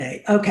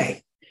Great.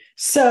 Okay.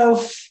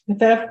 So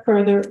without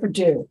further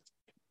ado,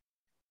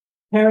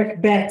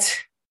 Perek Bet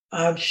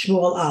of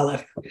Shmuel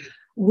Aleph.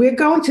 We're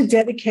going to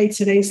dedicate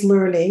today's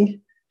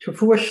learning to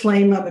Refuah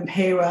Shlema Ben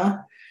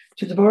Pera,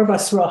 to Devorah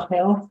Bas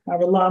Rachel,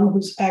 our alum,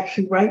 who's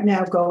actually right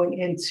now going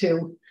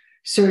into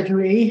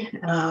surgery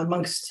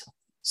amongst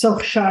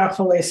Soch Shar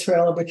Chol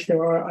Israel, of which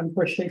there are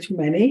unfortunately too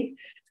many,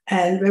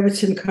 and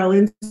Rebbetzin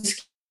Shurin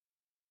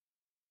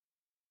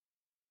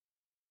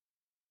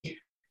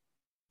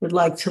would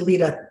like to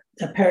lead a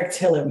Perek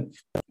Tillim.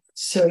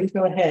 So you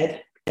go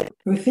ahead,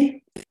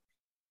 Ruthie.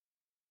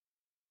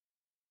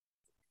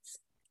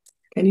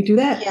 Can you do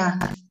that?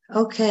 Yeah.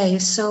 Okay.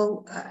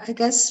 So I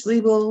guess we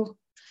will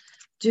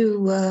do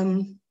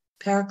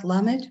Perek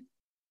Lamed.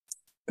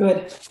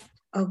 Good.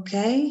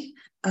 Okay.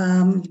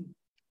 Lamed.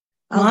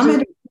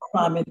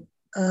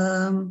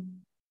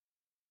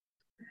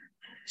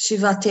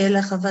 Shivat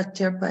Elecha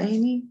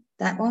Vatirpaini.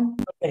 That one.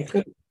 Okay.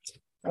 Good.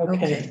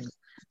 Okay.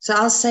 So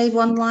I'll say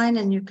one line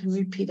and you can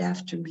repeat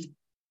after me.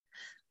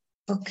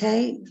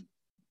 Okay.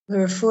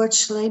 Refuah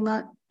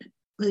Shlema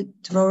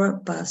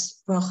Devorah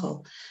Bas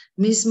Rachel.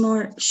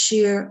 Mizmor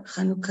Shir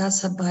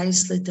Chanukas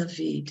Habayis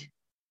LeDavid.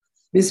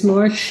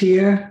 Mizmor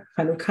Shir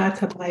Chanukat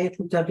Habayis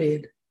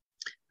LeDavid.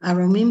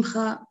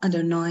 Aromimcha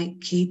Adonai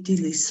ki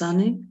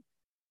dilisani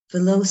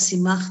velo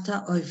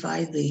simachta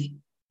oivai li.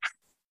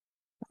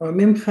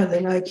 Aromimcha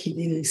Adonai ki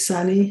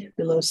dilisani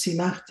velo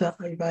simachta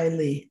oivai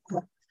li.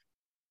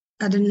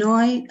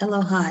 Adonai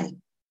Elohai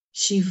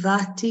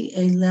shivati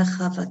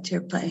elecha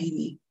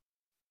vatirpaeni.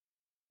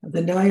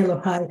 Adonai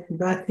Elohai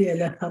shivati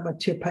elecha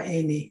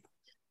vatirpaeni.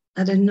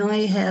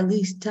 Adonai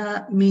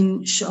ha'elita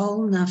min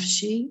shol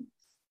nafshi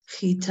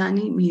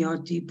chitani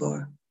miyordi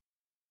bor.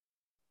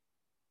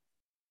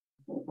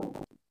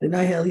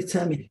 Adonai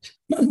ha'elita min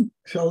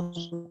shol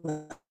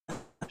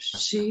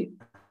nafshi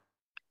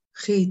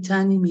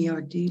chitani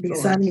miyordi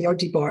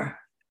bor.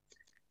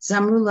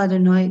 Zamru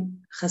l'Adonai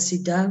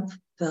chasidav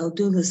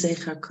v'hodu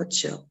l'zechar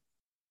kodsho.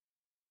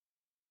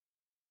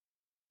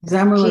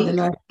 Zamru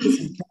l'Adonai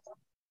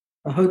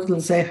v'hodu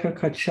l'zechar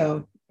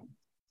kodsho.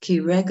 Ki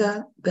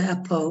rega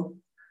be'apo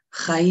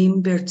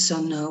chayim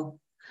bertzono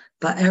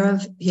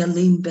ba'erev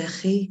yalim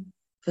bechi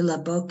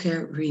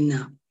v'laboker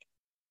rina.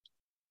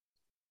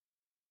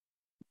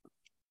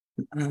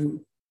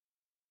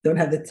 Don't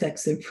have the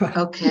text in front.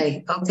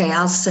 Okay,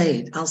 I'll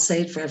say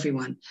it for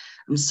everyone.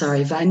 I'm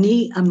sorry.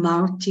 Vani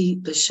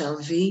amarti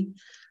b'shalvi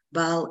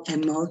bal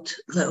emot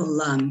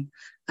le'olam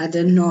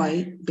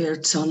Adonai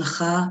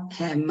bertzoncha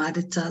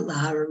ha'emadeta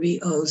laharari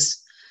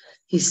oz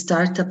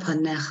histarta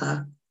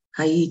panecha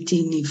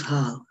hayiti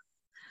nivhal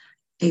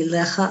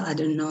elecha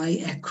Adonai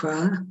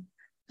ekra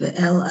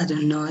ve'el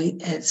Adonai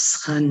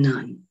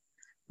etzchanan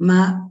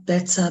ma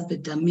betza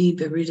bedami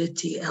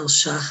beridati el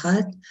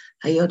shachat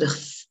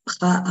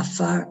hayodecha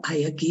afar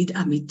hayagid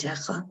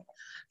amitecha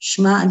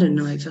shma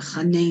Adonai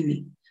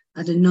v'chaneni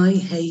Adonai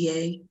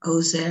heye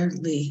ozer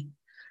li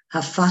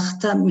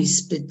hafachta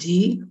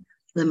mispedi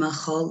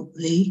lemachol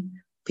li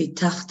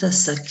pitachta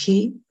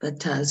saki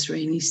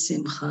v'tazreni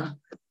simcha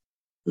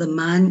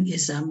leman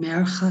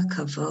izamercha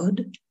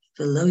kavod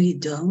v'lo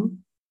yidom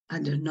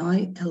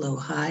Adonai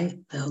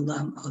Elohai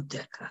ve'olam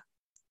odeka.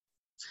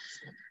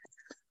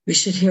 We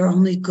should hear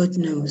only good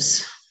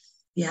news.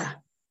 Yeah.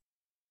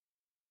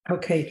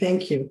 Okay,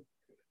 thank you.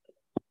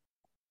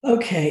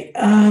 Okay,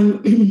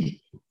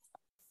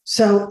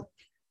 so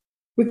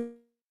we're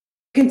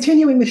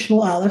continuing with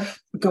Shmuel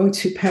Aleph. We're going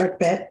to Perek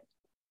Bet.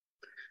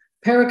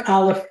 Perek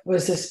Aleph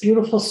was this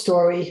beautiful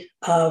story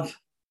of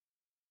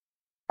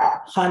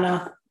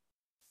Hannah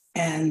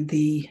and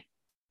the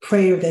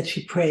prayer that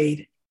she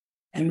prayed.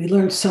 And we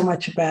learned so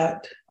much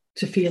about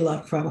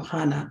tefillah from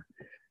Hannah.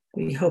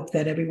 We hope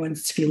that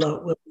everyone's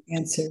tefillah will be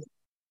answered.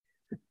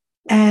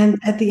 And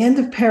at the end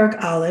of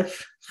Perek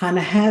Aleph,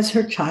 Hannah has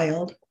her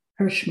child,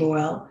 her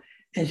Shmuel,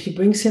 and she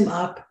brings him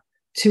up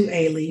to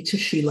Eli, to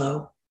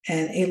Shiloh,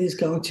 and Eli's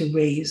going to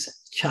raise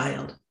the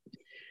child.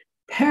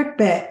 Perek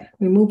Bet,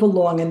 we move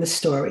along in the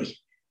story.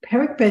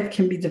 Perek Bet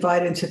can be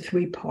divided into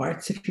three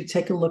parts. If you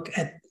take a look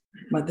at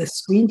the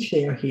screen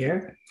share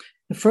here,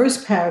 the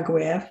first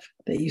paragraph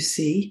that you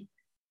see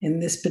in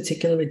this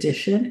particular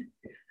edition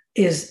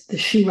is the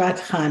Shirat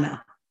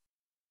Hannah.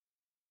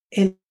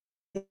 In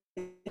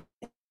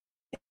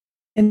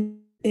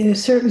a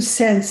certain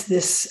sense,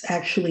 this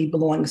actually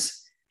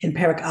belongs in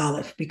Perek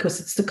Aleph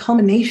because it's the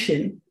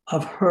culmination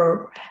of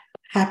her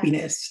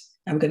happiness.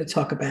 I'm going to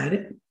talk about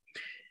it.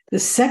 The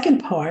second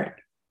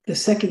part, you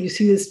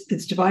see this,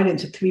 it's divided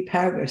into three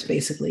paragraphs,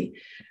 basically,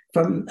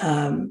 from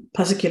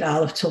Pasuk Yud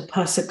Aleph till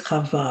Pasuk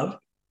Chavav.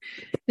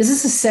 This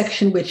is a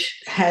section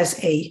which has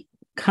a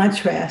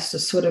contrast, a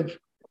sort of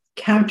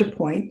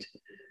counterpoint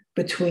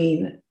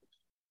between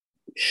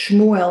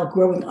Shmuel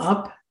growing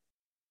up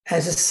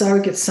as a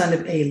surrogate son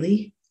of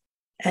Eli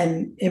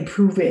and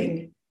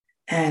improving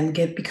and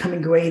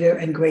becoming greater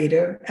and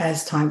greater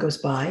as time goes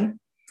by.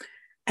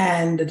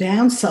 And the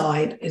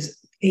downside is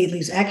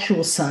Eli's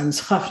actual sons,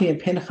 Chafni and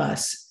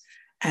Pinchas,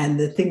 and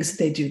the things that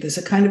they do. There's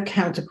a kind of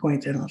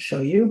counterpoint, and I'll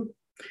show you.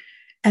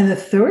 And the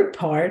third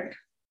part,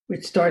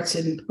 which starts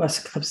in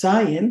Pasuk Chav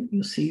Zayin,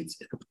 you'll see it's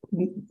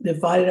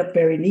divided up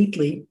very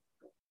neatly,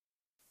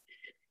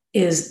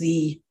 is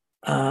the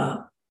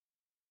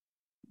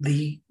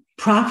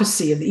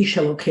prophecy of the Ish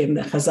Elokim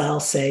that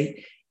Chazal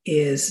say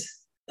is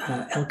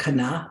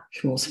Elkanah,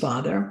 Shmuel's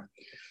father.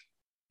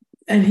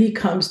 And he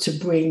comes to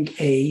bring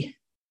a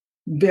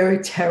very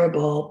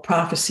terrible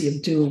prophecy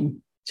of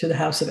doom to the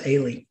house of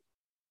Eli.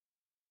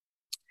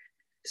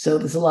 So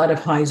there's a lot of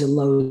highs and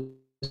lows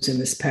in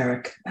this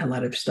Perek, a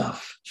lot of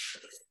stuff.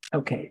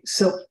 Okay,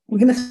 so we're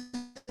going to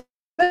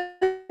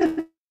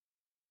spend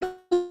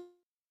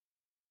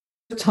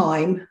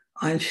time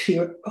on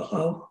Shir.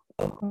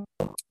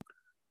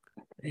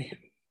 Okay.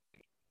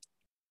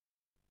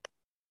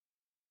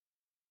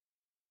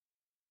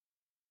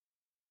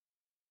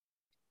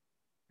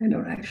 I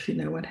don't actually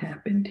know what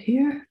happened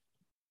here.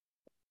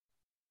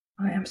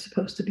 I am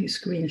supposed to be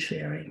screen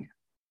sharing.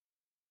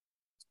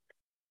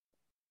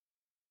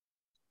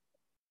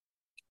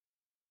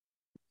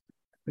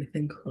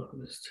 Everything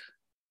closed.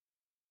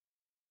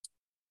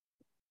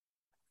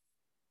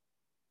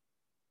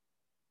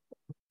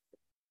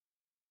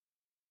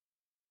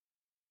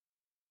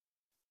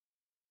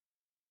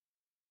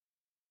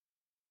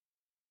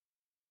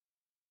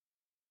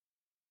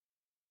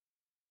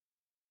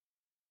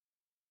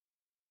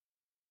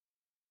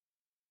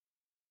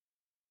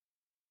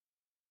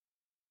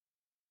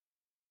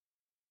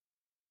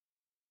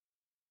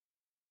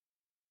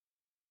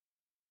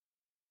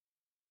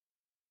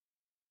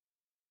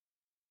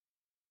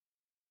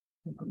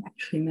 I don't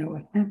actually know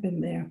what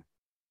happened there.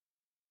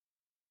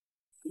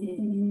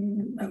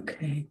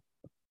 Okay.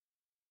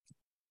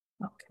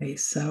 Okay,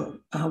 so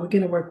we're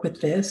going to work with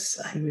this.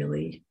 I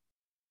really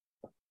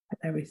had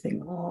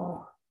everything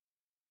all.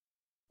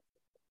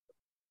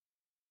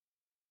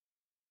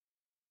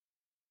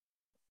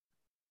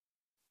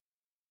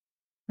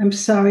 I'm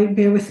sorry,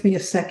 bear with me a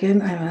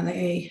second. I'm on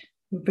a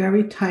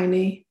very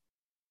tiny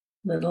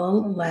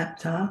little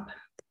laptop.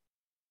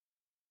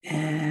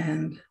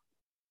 And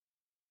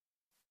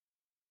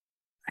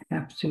I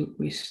have to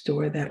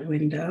restore that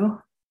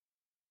window.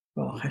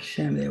 Oh,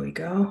 Hashem, there we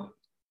go.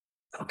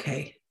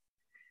 Okay.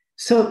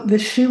 So the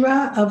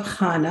Shira of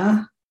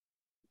Chana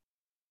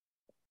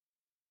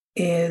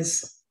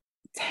is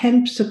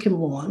 10 psukim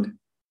long.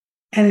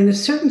 And in a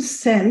certain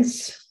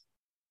sense,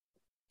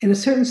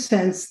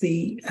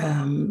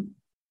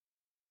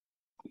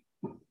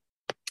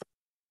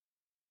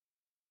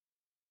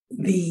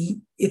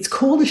 it's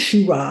called a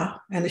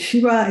Shira, and a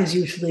Shira is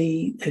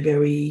usually a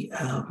very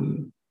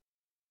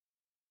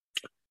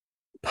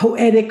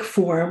poetic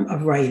form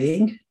of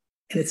writing,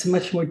 and it's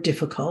much more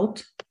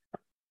difficult.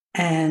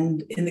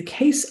 And in the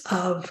case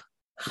of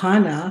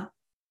Chana,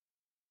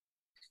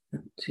 I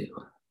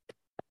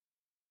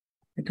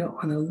don't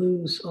want to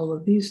lose all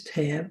of these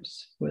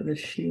tabs for the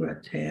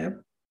Shira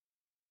tab.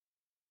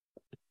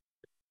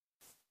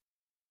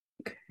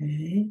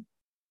 Okay.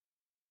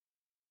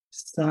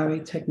 Sorry,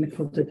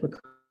 technical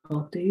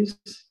difficulties.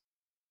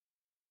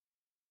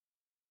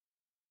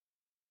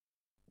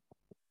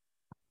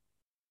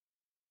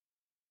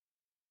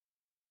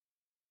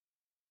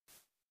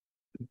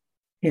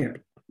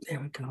 Here, there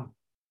we go.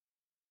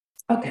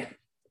 Okay.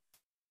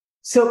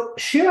 So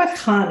Shirat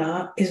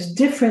Chana is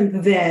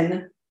different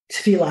than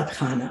Tfilat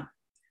Chana.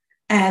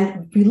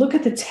 And if we look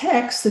at the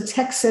text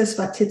says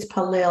Vatit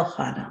Palel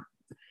Chana.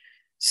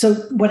 So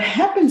what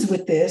happens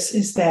with this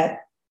is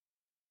that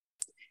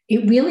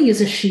it really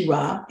is a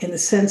shira in the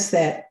sense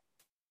that,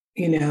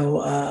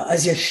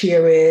 as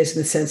Yashir is,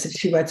 in the sense that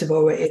Shira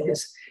Tzavora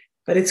is,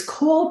 but it's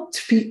called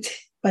Vatit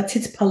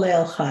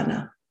Palel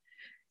Chana.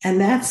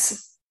 And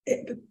that's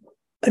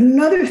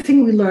another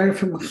thing we learn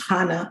from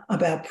Chana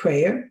about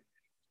prayer.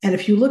 And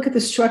if you look at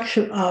the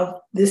structure of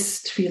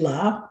this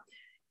tefillah,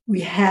 we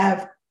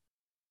have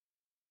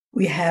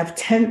 9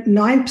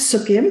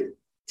 psukim,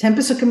 10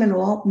 psukim in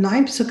all,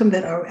 9 psukim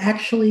that are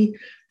actually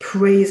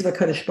praise of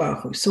HaKadosh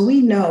Baruch Hu. So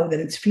we know that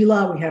in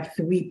tefillah we have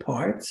 3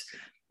 parts.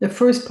 The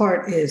first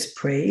part is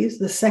praise,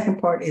 the second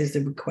part is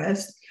the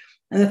request,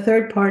 and the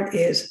third part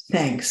is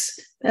thanks.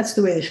 That's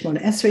the way the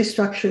Shemona Esrei is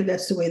structured,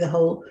 that's the way the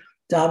whole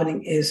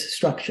davening is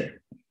structured.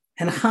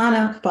 And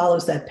Chana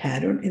follows that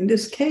pattern. In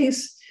this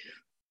case,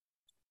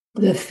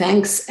 the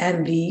thanks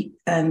and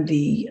the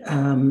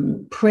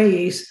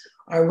praise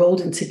are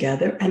rolled in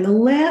together. And the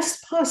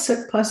last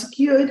pasuk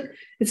Yud,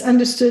 it's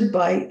understood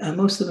by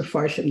most of the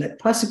Farshim that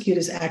pasuk Yud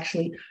is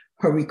actually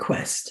her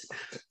request.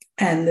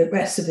 And the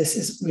rest of this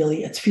is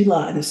really a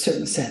tefillah in a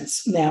certain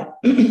sense. Now,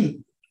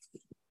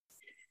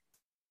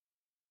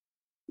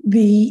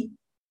 the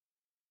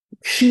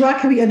Shira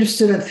can be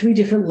understood on 3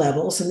 different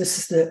levels, and this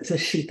is the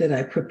sheet that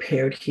I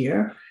prepared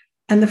here.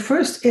 And the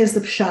first is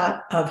the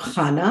pshat of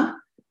Chana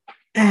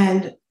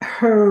and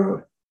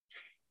her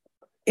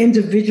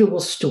individual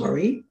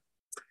story.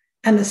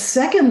 And the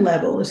second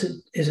level is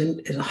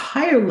a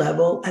higher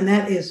level, and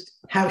that is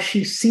how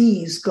she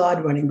sees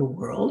God running the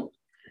world.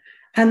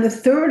 And the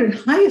third and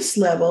highest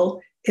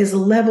level is a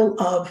level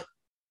of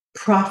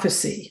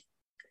prophecy.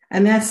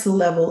 And that's the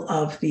level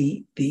of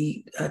the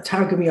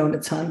Targum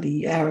Yonatan,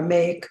 the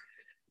Aramaic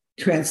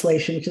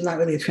translation, which is not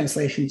really a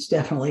translation, it's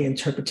definitely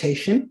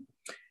interpretation.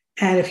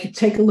 And if you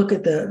take a look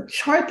at the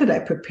chart that I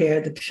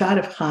prepared, the shot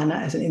of Hannah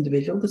as an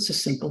individual, that's a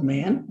simple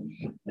man.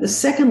 The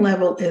second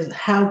level is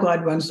how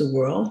God runs the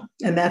world,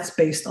 and that's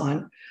based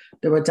on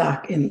the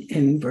Radak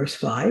in verse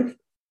 5.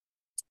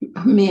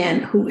 A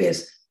man who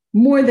is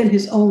more than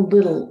his own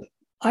little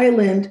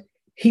island,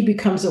 he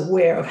becomes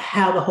aware of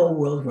how the whole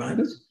world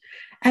runs.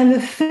 And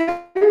the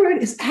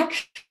third is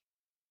actually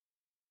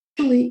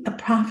a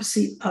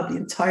prophecy of the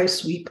entire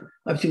sweep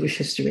of Jewish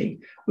history,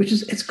 which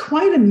is, it's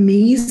quite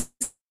amazing.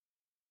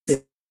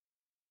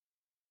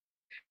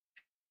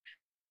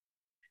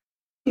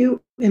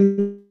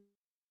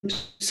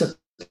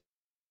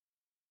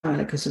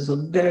 Because there's a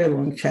very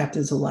long chapter,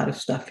 there's a lot of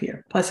stuff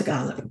here. Pasuk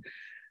Aleph.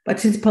 But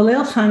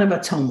titpalel Chana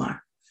batomar.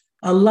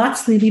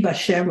 Alatz libi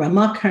b'Hashem,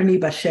 Ramah karni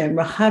b'Hashem,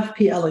 Rahav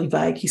pi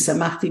aloivai ki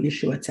samachti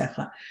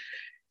b'shuatecha.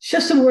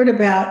 Just a word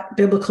about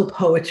biblical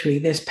poetry.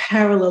 There's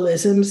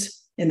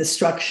parallelisms in the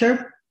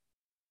structure.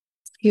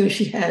 Here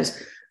she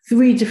has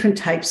 3 different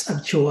types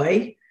of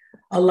joy.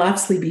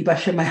 Alatz libi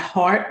b'Hashem, my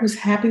heart was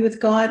happy with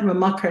God.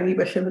 Ramah karni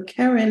b'Hashem,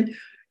 Karen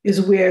is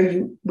where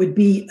you would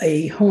be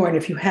a horn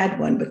if you had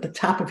one, but the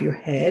top of your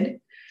head,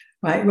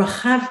 right?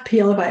 Rachav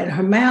Pi'elavai, and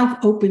her mouth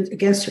opened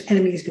against her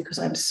enemies because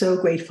I'm so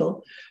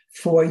grateful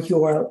for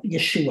your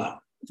Yeshua.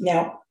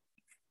 Now,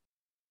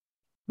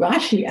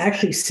 Rashi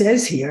actually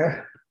says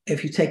here,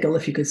 if you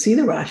could see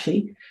the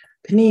Rashi,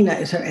 Penina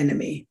is her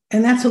enemy.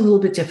 And that's a little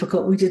bit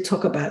difficult. We did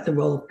talk about the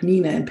role of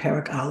Penina in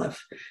Perek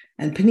Aleph.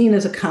 And Penina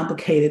is a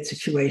complicated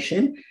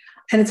situation.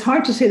 And it's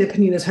hard to say that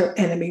Penina is her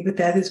enemy, but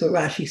that is what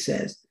Rashi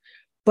says.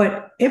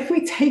 But if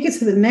we take it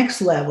to the next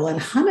level,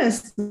 and Hannah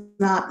is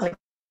not like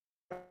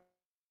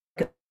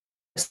a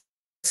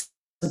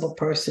simple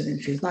person, and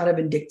she's not a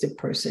vindictive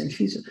person.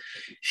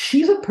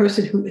 She's a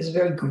person who is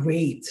very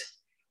great.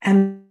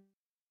 And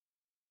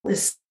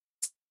this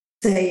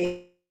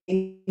saying,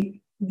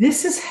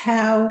 this is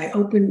how I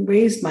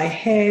raised my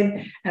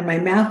head and my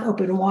mouth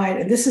open wide.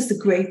 And this is the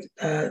great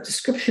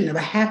description of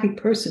a happy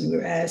person,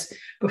 whereas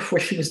before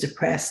she was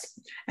depressed.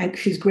 And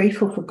she's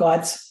grateful for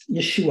God's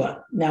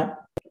Yeshua. Now,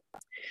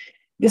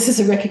 this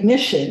is a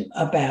recognition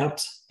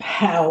about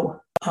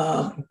how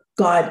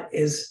God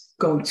is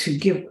going to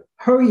give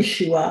her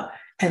Yeshua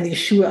and the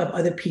Yeshua of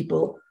other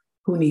people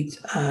who need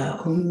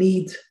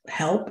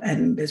help.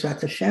 And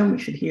Bezrat Hashem, we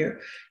should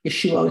hear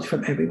Yeshua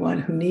from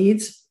everyone who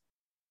needs.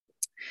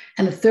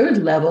 And the third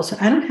level, so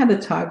I don't have the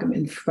Targum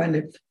in front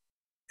of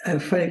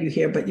you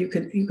here, but you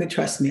could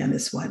trust me on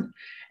this one.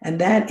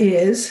 And that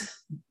is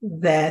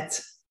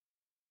that,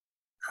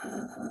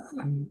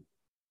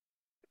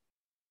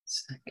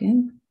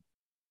 second.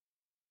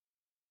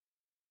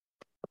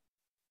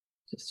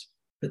 Just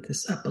put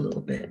this up a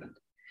little bit.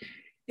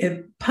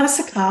 In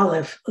Pasuk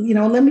Aleph,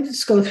 let me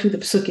just go through the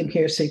psukim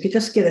here so you could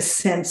just get a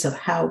sense of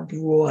how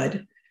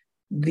broad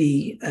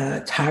the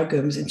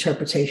Targum's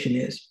interpretation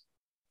is.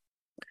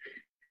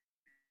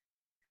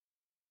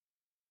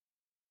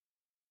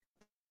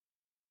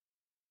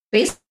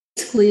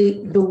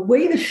 Basically, the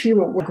way the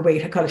Shira works,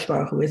 great HaKadosh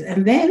Baruch Hu is,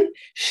 and then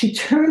she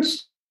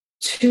turns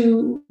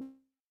to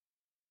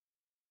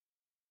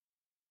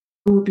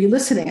who would be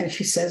listening, and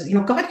she says,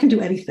 God can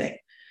do anything.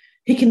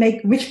 He can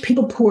make rich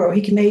people poor.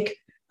 He can make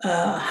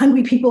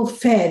hungry people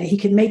fed. He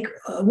can make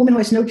a woman who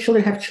has no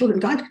children have children.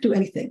 God can do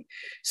anything.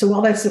 So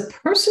while that's a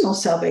personal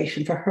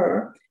salvation for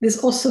her, there's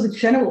also the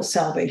general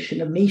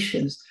salvation of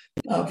nations,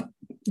 of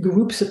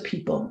groups of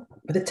people.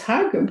 But the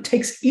Targum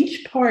takes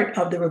each part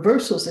of the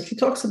reversals that she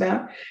talks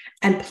about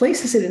and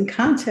places it in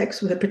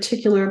context with a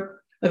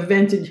particular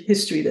event in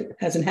history that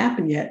hasn't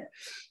happened yet.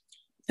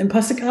 And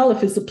Pasuk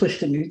Aleph is the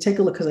Plishtim. You take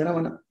a look, because I don't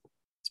want to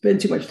spend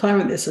too much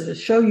time on this. I'll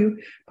just show you.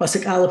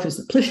 Pasuk Aleph is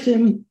the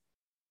Plishtim.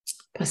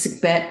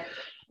 Pasuk Bet,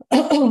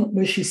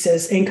 where she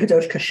says, Ein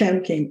Kadosh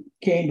Kashem Kein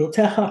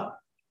Biltecha,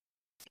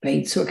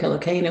 Vein Tzur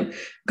Kelokeinu,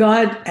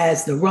 God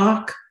as the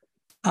rock.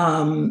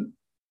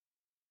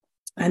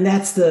 And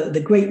that's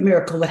the great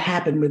miracle that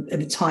happened at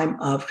the time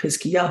of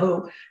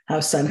Chizkiyahu, how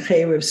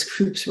Sancherib's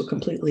troops were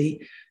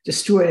completely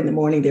destroyed in the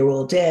morning. They were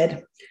all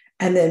dead.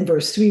 And then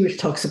verse 3, which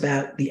talks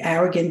about the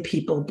arrogant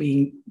people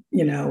being,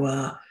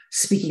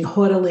 speaking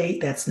haughtily.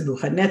 That's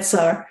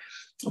Nebuchadnezzar,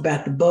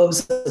 about the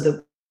bows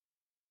of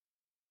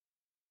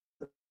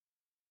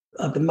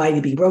the mighty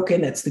being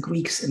broken. That's the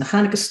Greeks in the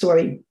Hanukkah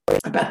story.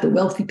 About the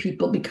wealthy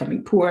people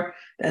becoming poor.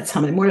 That's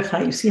Haman and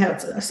Mordechai. You see how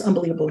it's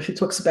unbelievable. She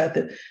talks about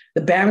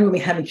the barren women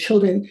having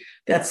children.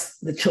 That's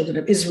the children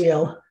of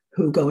Israel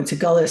who go into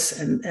Gullus,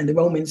 and the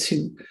Romans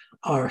who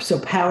are so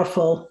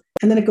powerful.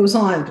 And then it goes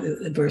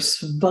on,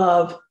 verse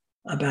Vav,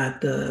 about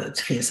the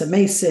Tchias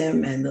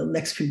HaMesim, and the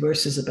next few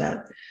verses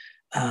about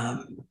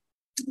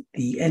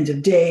the end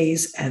of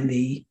days, and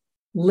the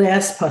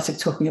last pasuk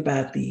talking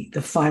about the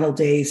final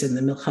days and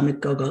the Milchamet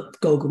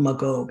Gog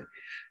Magog.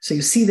 So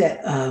you see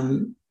that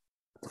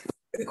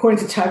according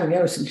to Targum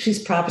Yosin,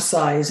 she's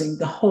prophesizing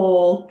the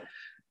whole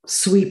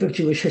sweep of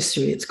Jewish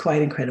history. It's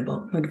quite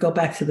incredible. I'm going to go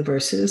back to the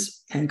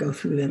verses and go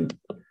through them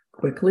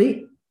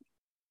quickly.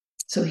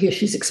 So here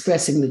she's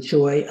expressing the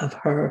joy of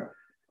her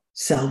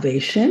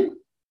salvation.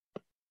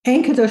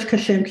 There's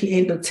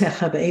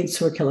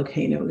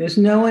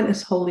no one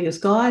as holy as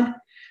God.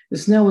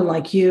 There's no one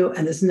like you,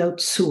 and there's no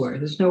tzur.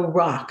 There's no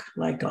rock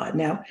like God.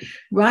 Now,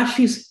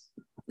 Rashi's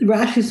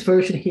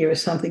version here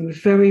is something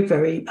very,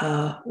 very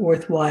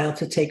worthwhile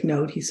to take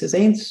note. He says,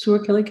 "Ein tzur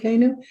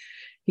kelokenu."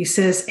 He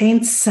says,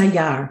 "Ein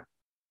sayar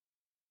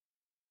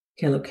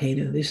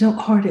kelokenu." There's no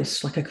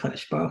artist like a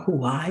Kadosh Baruch Hu.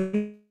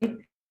 Why?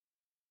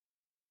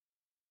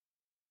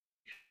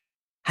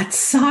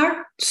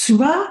 Hatzar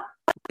tzura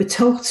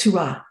b'toch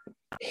tzura.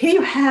 Here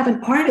you have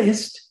an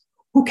artist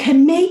who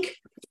can make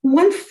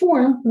one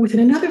form within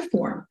another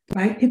form,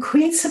 right? He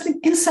creates something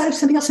inside of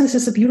something else, and this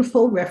is a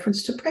beautiful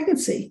reference to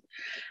pregnancy.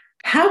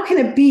 How can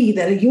it be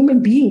that a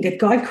human being that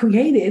God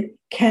created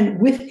can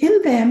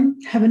within them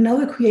have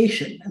another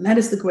creation? And that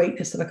is the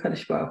greatness of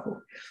HaKadosh Baruch Hu.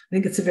 I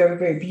think it's a very,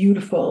 very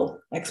beautiful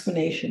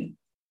explanation.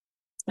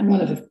 And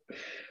one of the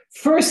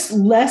first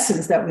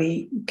lessons that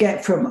we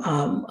get from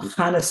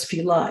Chana's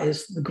Tefillah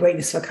is the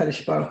greatness of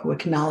HaKadosh Baruch Hu,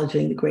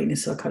 acknowledging the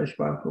greatness of HaKadosh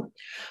Baruch Hu.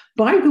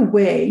 By the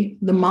way,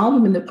 the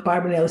Malbim and the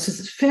Barbanel,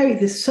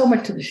 there's so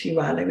much to the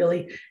Shira, and I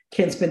really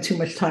can't spend too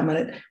much time on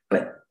it,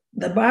 but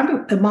the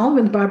Malbim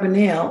and the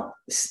Barbanel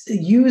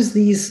use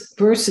these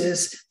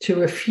verses to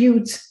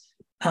refute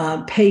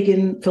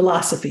pagan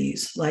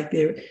philosophies. Like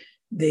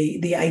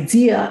the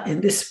idea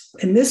in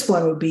this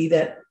one would be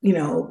that,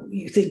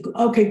 you think,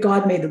 okay,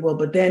 God made the world,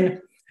 but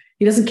then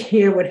he doesn't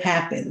care what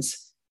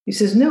happens. He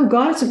says, no,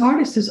 God as an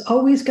artist has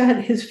always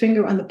got his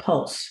finger on the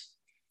pulse.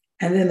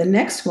 And then the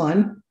next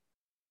one,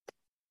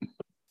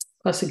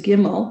 plus a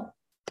gimel,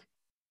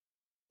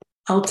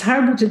 Al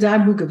tarbu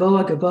tadabu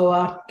gavoa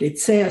gavoa,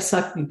 getzei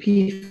asak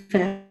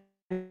mipifem.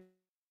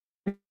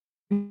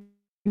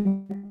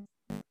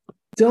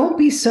 Don't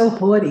be so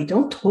haughty.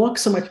 Don't talk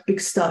so much big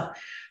stuff.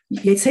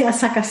 Yetzei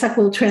asak asak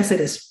will translate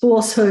as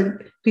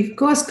falsehood,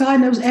 because God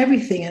knows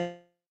everything, and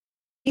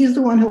he's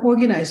the one who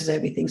organizes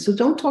everything. So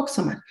don't talk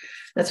so much.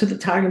 That's what the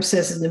Targum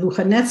says in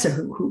Nebuchadnezzar,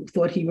 who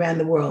thought he ran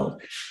the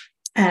world.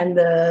 And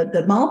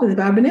the Malbim and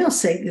the Barbanel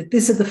say that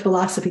this is the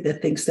philosophy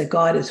that thinks that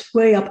God is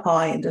way up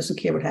high and doesn't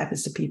care what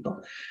happens to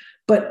people.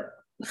 But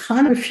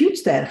Chana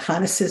refutes that.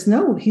 Chana says,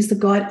 no, he's the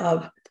God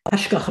of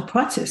Hashgacha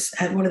Pratis.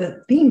 And one of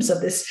the themes of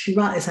this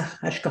Shira is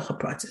Hashgacha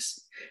Pratis.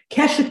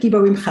 Keshet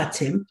Giborim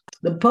Chatim,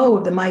 the bow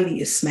of the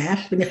mighty is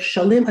smashed,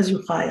 v'nichshalim az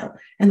yuchayel,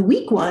 and the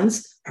weak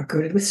ones are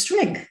girded with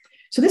strength.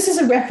 So this is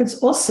a reference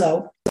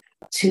also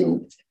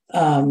to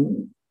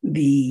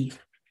the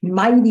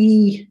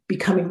mighty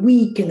becoming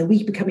weak and the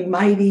weak becoming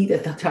mighty,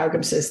 that the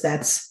Targum says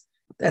that's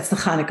the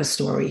Hanukkah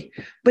story.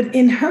 But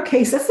in her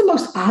case, that's the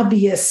most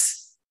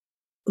obvious.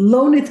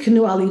 Lo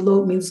nitkanu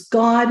alilot means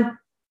God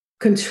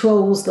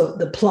controls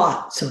the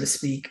plot, so to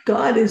speak.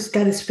 God has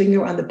got his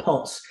finger on the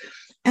pulse.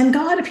 And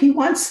God, if he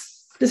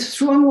wants the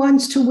strong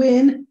ones to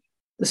win,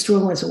 the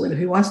strong ones will win. If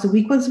he wants the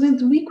weak ones to win,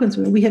 the weak ones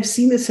win. We have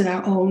seen this in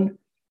our own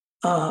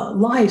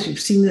lives. We've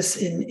seen this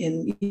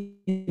in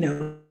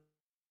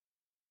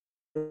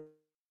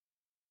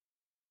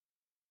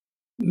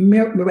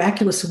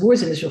miraculous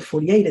wars in Israel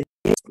 48.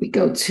 We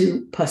go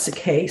to Pasuk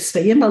Hey,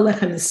 Svayim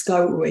Alechem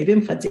Niskaru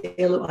Urevim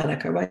Chadelu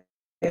Arakarei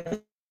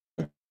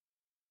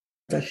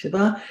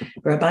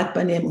Rabat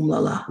Banim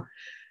Umlala.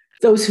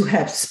 Those who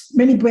have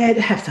many bread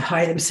have to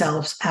hire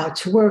themselves out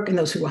to work, and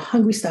those who are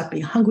hungry stop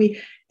being hungry.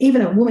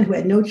 Even a woman who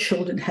had no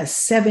children has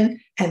 7,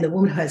 and the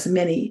woman who has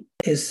many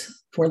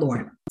is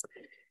forlorn.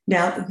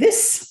 Now,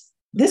 this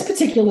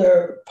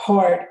particular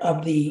part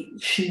of the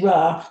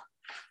Shira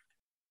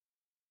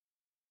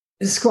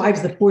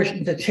describes the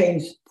fortune to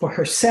change for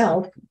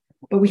herself,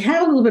 but we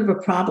have a little bit of a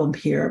problem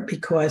here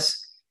because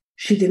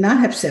she did not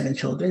have 7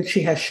 children.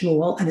 She has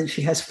Shmuel, and then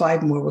she has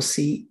 5 more. We'll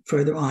see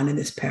further on in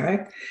this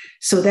Perek.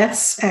 So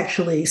that's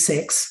actually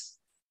 6.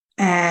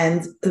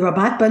 And the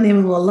Rabat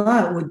Banim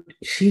Lala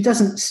she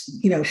doesn't,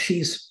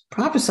 she's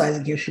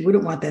prophesizing here. She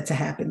wouldn't want that to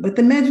happen. But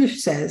the Medrash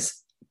says,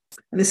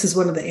 and this is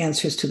one of the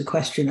answers to the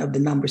question of the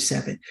number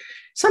 7.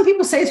 Some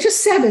people say it's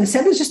just 7.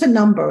 7 is just a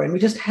number, and we're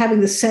just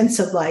having the sense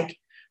of like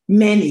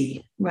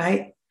many,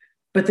 right?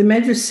 But the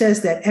Medrash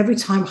says that every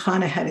time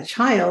Hannah had a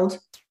child,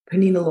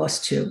 Penina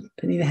lost 2.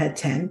 Penina had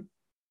 10.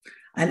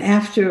 And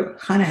after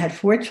Hannah had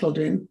 4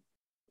 children,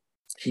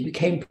 she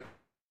became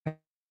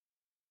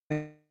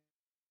pregnant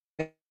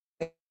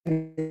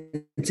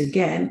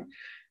again.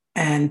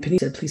 And Penina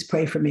said, please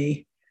pray for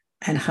me.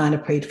 And Hannah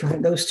prayed for her.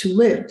 Those 2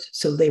 lived.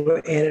 So they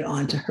were added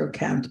on to her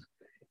count.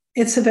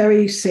 It's a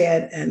very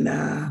sad and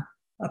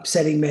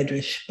upsetting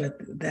Medrash, but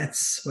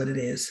that's what it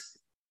is.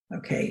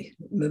 Okay.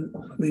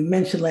 We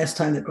mentioned last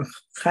time that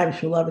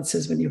Shmuel Aleph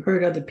says, when you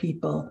hurt other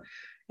people,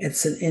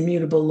 it's an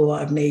immutable law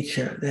of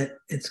nature that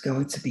it's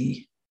going to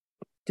be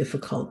a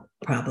difficult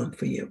problem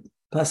for you.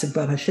 That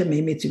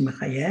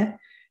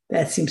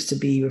seems to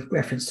be a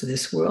reference to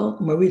this world.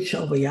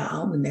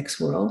 The next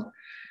world.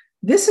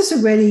 This is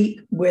already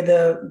where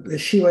the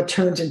Shira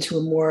turns into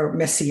a more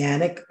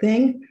messianic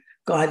thing.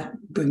 God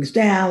brings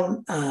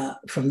down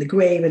from the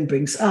grave and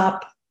brings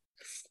up.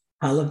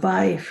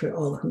 Halavai, for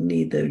all who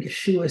need the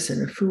Yeshuas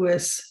and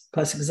Refuas.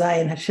 Pasuk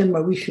Zayin, Hashem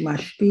Marishu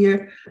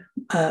Mashpir,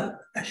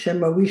 Hashem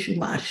Marishu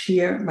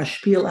Ma'ashir,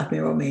 Mashpil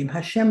Achmeromeim.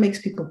 Hashem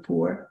makes people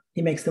poor.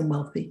 He makes them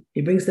wealthy.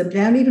 He brings them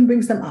down, even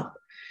brings them up.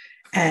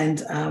 And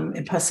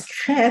in Pasuk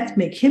Chet,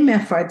 make him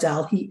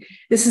Mefardal.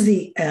 This is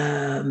the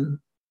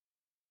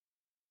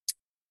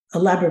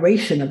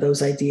elaboration of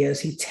those ideas.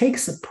 He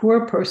takes a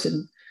poor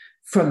person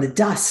from the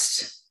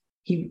dust.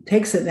 He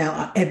takes it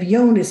now.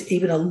 Evyon is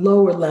even a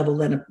lower level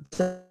than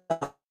a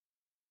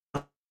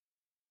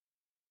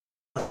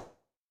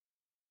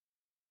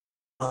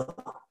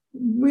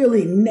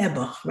really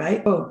nebuch,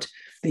 right?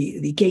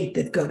 The gate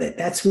that go there.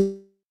 That's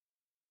the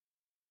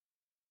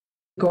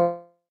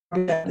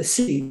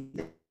city.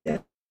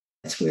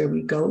 That's where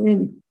we go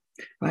in,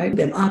 right?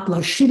 Them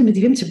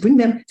to bring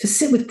them to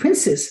sit with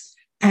princes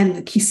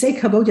and kisei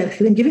kavod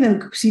yachilim, giving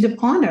them a seat of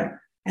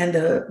honor. And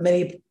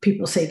many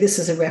people say this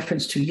is a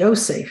reference to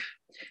Yosef.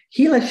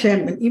 Hil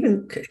Hashem, and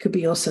even it could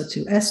be also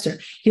to Esther.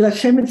 Hil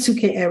Hashem and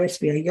Tzuke Eretz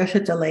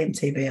Yashat Aleim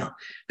Teveil,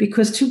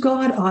 because to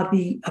God are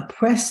the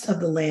oppressed of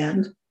the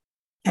land,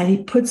 and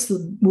He puts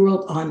the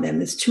world on them.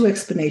 There's two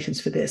explanations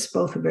for this.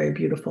 Both are very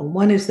beautiful.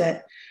 One is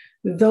that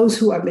those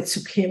who are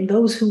mitzukim,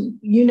 those who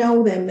you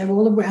know them, they're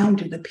all around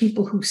you. The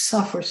people who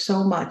suffer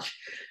so much,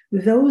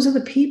 those are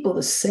the people,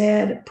 the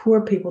sad,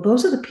 poor people.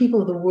 Those are the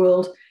people the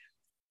world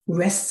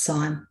rests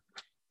on.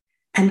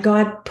 And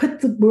God put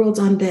the world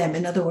on them.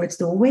 In other words,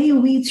 the way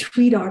we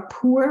treat our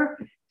poor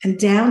and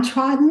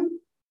downtrodden,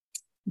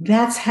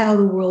 that's how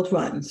the world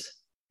runs.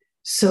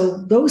 So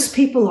those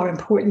people are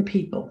important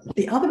people.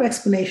 The other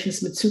explanation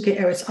is Mitzuke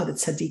Eretz are the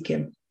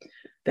tzaddikim,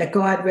 that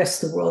God rests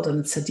the world on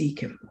the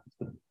tzaddikim.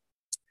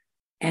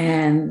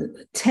 And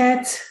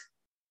Tet,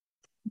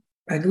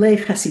 Raglei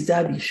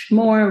Chasidav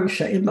Yishmor,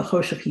 Risha'im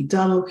B'choshech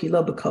Yidamu,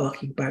 Kilo B'koach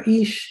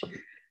Yibarish.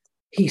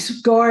 He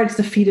guards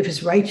the feet of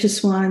his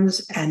righteous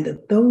ones, and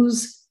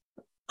those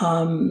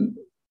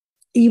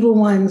evil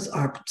ones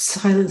are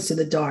silenced in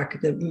the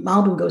dark. The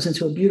Malbim goes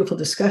into a beautiful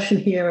discussion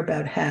here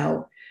about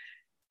how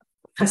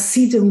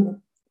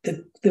Hasidim,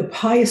 the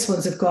pious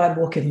ones of God,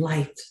 walk in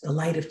light, the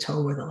light of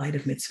Torah, the light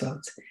of mitzvot.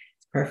 It's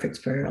perfect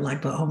for Lag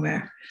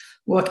BaOmer,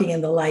 walking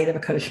in the light of a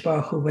Kadosh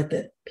Baruch Hu. But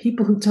the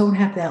people who don't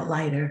have that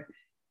light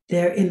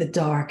they're in the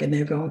dark and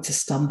they're going to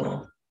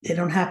stumble. They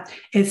don't have,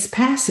 it's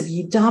passive,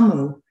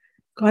 yidamu.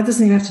 God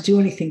doesn't even have to do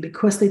anything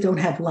because they don't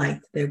have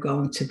light. They're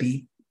going to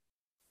be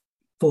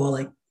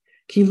falling.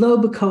 Kilo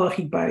b'koach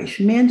yibarish.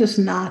 Man does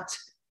not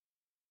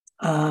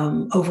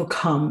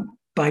overcome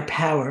by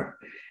power.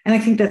 And I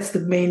think that's the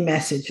main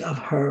message of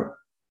her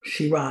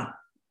Shirah.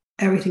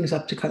 Everything's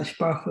up to Kadosh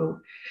Baruch Hu.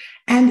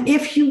 And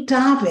if you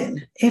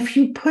daven, if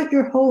you put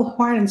your whole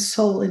heart and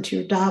soul into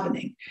your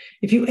davening,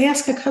 if you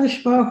ask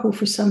Kadosh Baruch Hu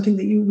for something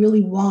that you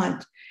really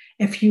want,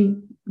 if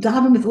you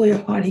daven with all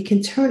your heart, He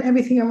can turn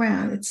everything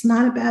around. It's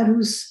not about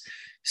who's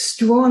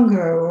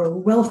stronger or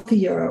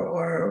wealthier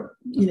or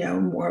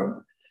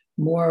more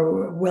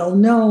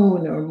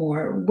well-known or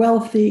more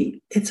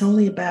wealthy. It's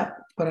only about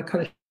what a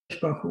Kadosh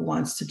Baruch Hu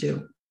wants to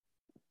do.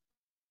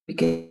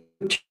 Because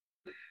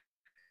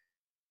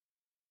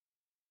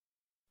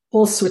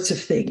all sorts of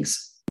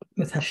things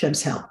with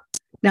Hashem's help.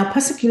 Now,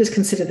 Pasuk Yud is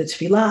considered the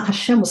tefillah.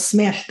 Hashem will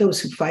smash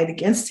those who fight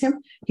against Him.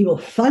 He will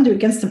thunder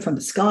against them from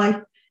the sky.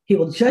 He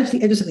will judge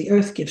the edges of the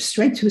earth, give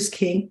strength to His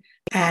king,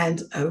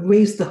 and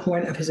raise the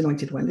horn of His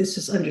anointed one. This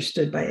is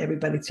understood by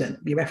everybody to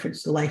be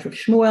referenced to the life of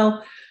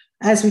Shmuel.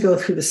 As we go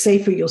through the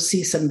Sefer, you'll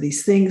see some of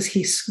these things.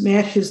 He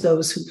smashes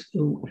those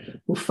who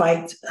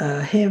fight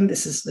him.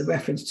 This is the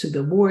reference to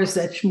the wars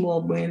that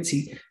Shmuel wins.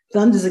 He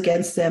thunders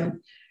against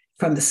them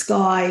from the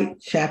sky.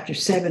 Chapter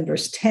 7,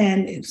 verse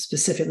 10, it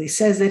specifically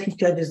says that He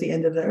judges the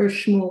end of the earth.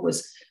 Shmuel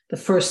was the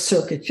first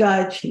circuit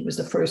judge. He was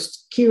the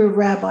first Kiruv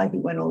rabbi. He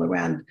went all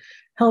around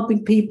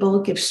helping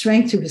people, give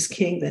strength to his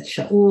king, that's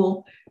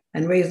Shaul,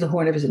 and raise the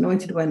horn of his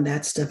anointed one,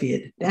 that's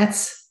David.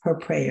 That's her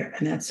prayer,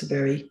 and that's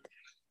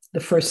the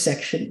first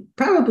section.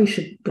 Probably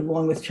should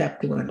belong with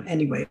chapter 1.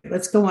 Anyway,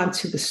 let's go on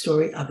to the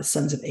story of the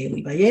sons of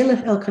Eli.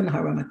 Vayelech Elkan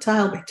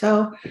haramatal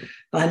beito,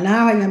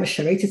 v'anar haya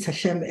mesharetet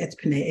Hashem et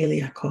pnei Eli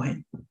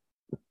hakohen.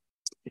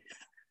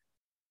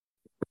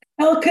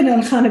 Elkan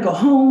and Hannah go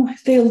home.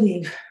 They'll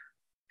leave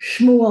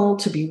Shmuel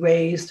to be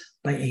raised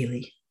by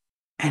Eli,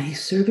 and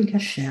he's serving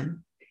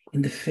Hashem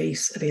in the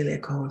face of Eli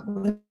HaKohen.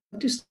 What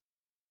does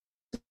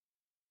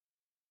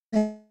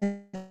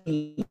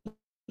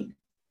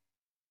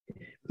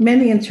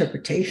many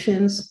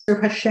interpretations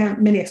of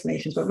Hashem, many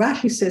explanations, but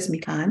Rashi says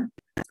Mikan,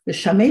 the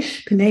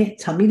Shamesh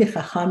Pnei Talmidei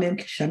Chachamim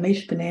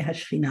Shamesh Pnei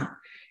Hashchina.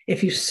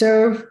 If you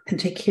serve and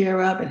take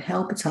care of and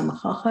help a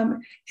Talmid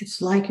Chacham,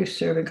 it's like you're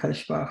serving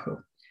Kadosh Baruch Hu.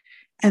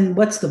 And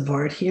what's the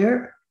word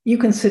here? You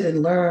can sit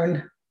and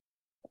learn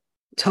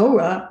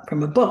Torah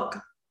from a book,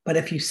 but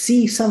if you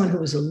see someone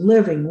who is a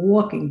living,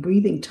 walking,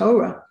 breathing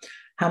Torah,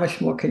 how much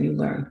more can you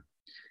learn?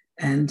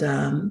 And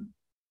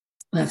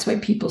that's why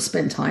people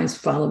spend time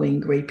following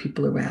great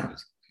people around.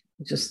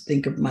 Just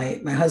think of my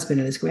husband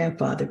and his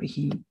grandfather.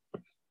 He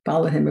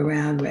followed him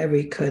around wherever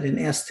he could and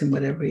asked him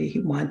whatever he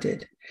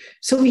wanted.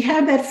 So we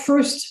have that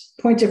first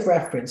point of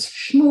reference.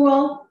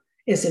 Shmuel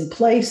is in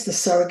place, the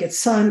surrogate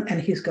son,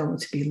 and he's going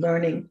to be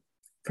learning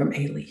from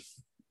Eli.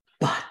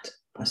 But,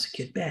 Pasuk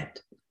Yud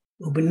Bet,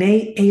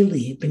 Ubnei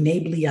Eli,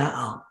 Bnei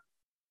Belial,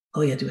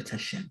 Lo Yadu et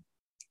Hashem.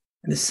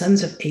 And the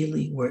sons of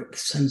Eli were the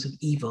sons of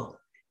evil.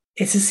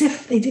 It's as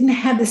if they didn't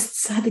have this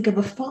tzaddik of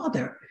a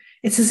father.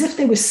 It's as if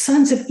they were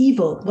sons of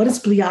evil. What does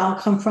Belial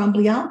come from?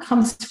 Belial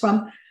comes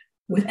from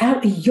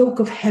without a yoke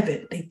of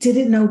heaven. They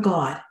didn't know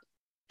God.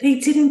 They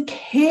didn't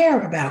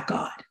care about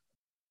God.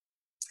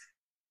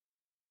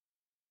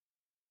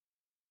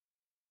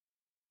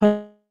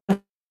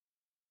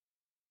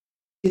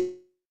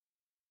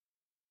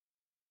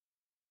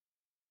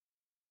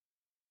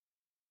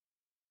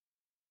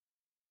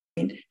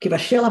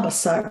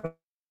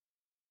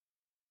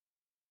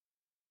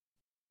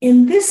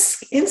 In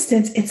this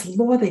instance, it's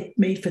law they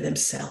made for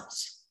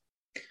themselves.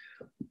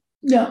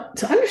 Now,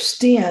 to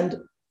understand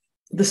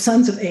the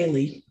sons of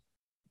Eli,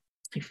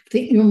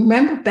 you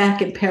remember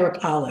back in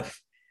Perek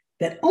Aleph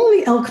that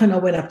only Elkanah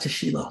went up to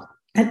Shiloh,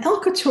 and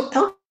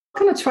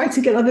Elkanah tried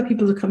to get other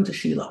people to come to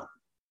Shiloh.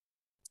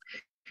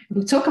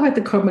 We'll talk about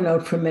the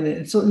korbanot for a minute.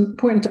 It's so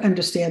important to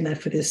understand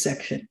that for this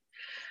section.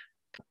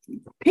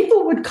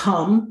 People would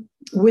come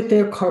with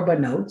their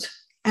korbanot,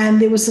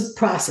 and there was a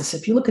process.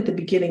 If you look at the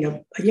beginning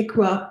of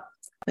Yikra,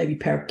 maybe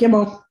Perek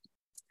Gimel,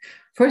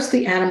 first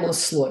the animal is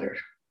slaughtered.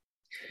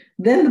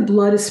 Then the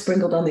blood is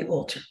sprinkled on the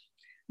altar.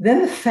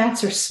 Then the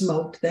fats are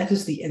smoked. That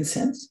is the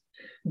incense.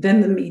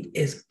 Then the meat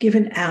is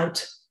given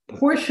out,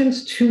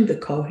 portions to the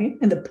Kohen,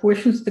 and the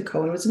portions the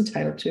Kohen was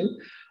entitled to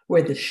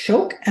were the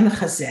shok and the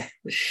chazeh.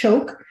 The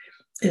shok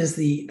is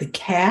the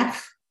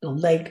calf, the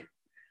leg,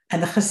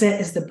 and the chazeh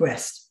is the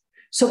breast.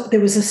 So there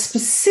was a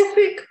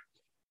specific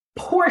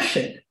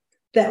portion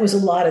that was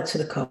allotted to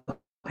the Kohen.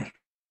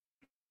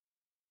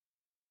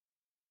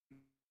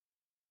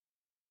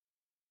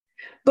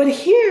 But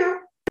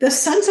here, the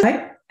sons of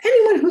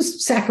anyone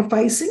who's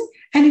sacrificing,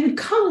 and he would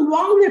come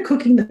while they're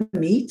cooking the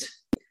meat,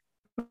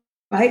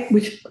 right?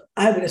 Which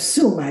I would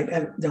assume,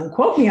 I don't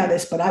quote me on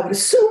this, but I would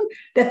assume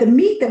that the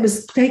meat that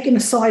was taken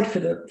aside for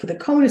the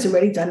Kohen is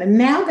already done, and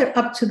now they're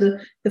up to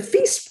the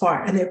feast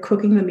part, and they're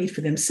cooking the meat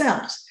for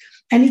themselves.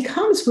 And he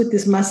comes with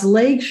this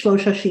masleg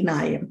shlosha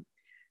shinayim.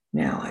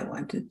 Now I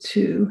wanted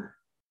to,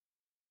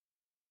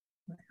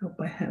 I hope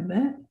I have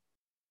that.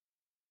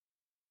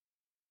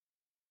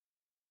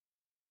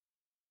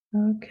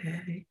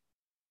 Okay.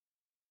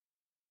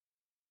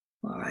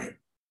 All right.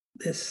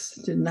 This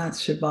did not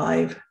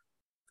survive.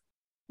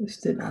 This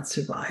did not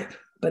survive.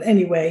 But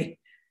anyway,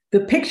 the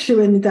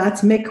picture in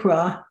that's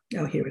Mikra.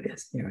 Oh, here it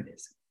is. Here it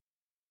is.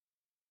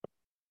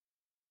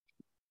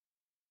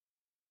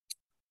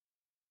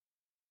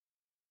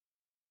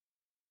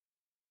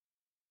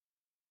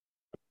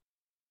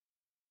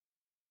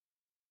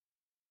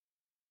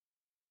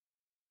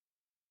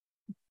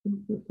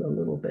 Just a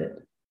little bit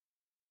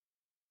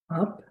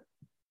up.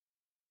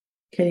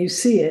 Can you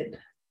see it?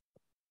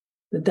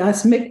 The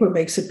Das Mikra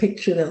makes a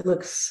picture that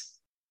looks,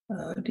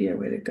 oh dear,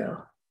 where'd it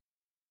go?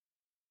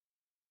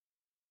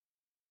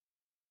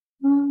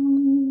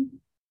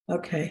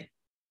 Okay.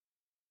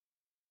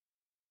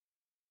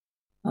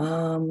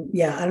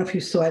 Yeah, I don't know if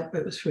you saw it,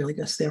 but it was really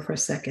just there for a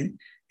second.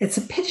 It's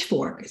a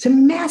pitchfork. It's a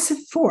massive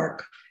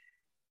fork.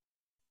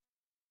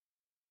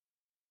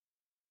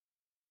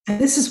 And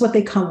this is what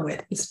they come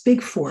with, this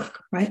big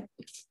fork, right?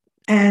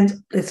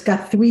 And it's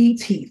got 3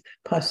 teeth,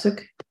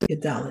 pasuk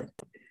yadalit.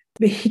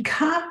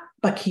 V'hika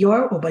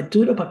bakior or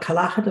badud or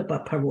bakalachat or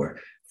baparur.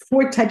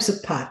 4 types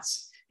of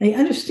pots. And you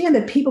understand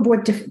that people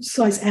brought different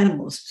size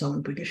animals.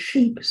 Someone bring a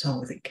sheep,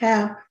 someone with a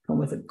cow,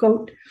 someone with a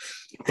goat.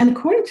 And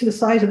according to the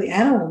size of the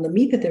animal and the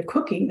meat that they're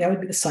cooking, that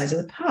would be the size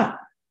of the pot.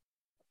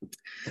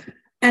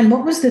 And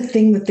what was the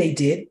thing that they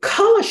did?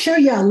 Kol asher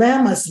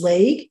ya'aleh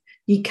mazleg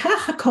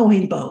yikach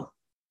hakohen bo.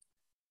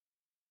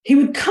 He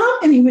would come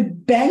and he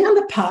would bang on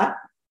the pot,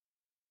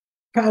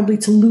 probably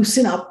to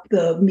loosen up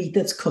the meat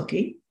that's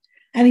cooking,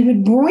 and he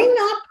would bring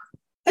up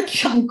a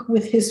chunk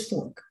with his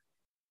fork.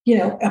 You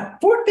know, a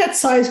fork that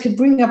size could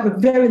bring up a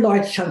very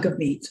large chunk of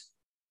meat.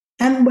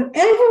 And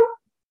whatever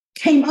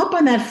came up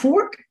on that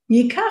fork,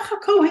 Yikach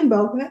HaKohen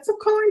bo, that's a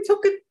Kohen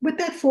took it with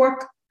that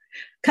fork.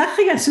 That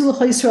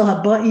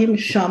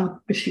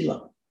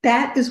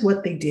is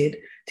what they did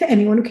to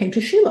anyone who came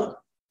to Shiloh.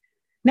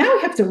 Now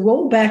we have to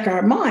roll back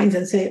our minds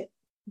and say,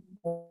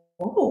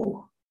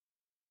 whoa,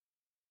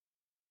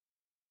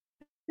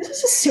 this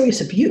is a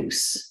serious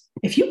abuse.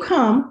 If you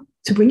come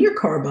to bring your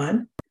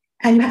korban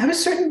and you have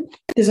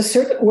there's a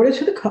certain order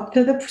to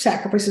the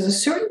sacrifice, there's a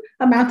certain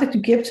amount that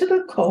you give to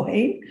the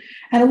Kohen,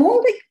 and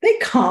along they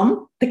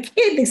come,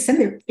 they send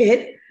their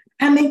kid,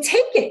 and they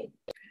take it.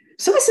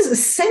 So this is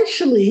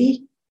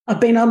essentially a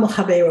Beinal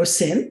Mechavero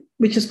sin,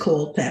 which is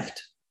called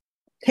theft,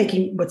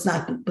 taking what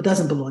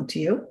doesn't belong to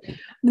you.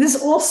 There's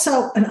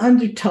also an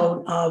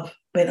undertone of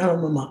Beinal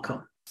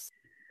Mamakom.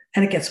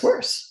 And it gets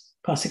worse.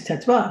 Pasuk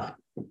Tetvav.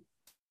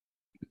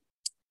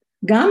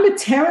 Gam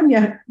b'terem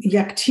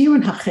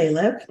yaktirun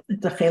hachelev,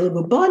 the chelev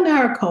u'ba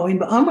nar kohen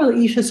ba'amar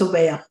le'isha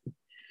zoveach.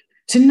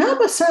 Tana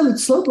basar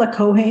l'tzlot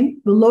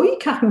lakohen v'lo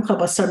yikach mimcha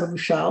basar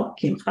mevushal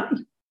ki im chai.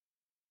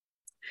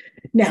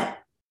 Now,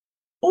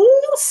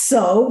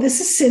 also, this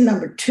is sin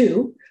number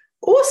 2.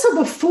 Also,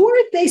 before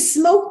they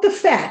smoke the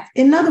fat,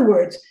 in other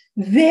words,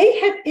 they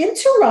have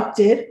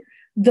interrupted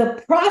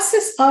the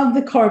process of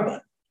the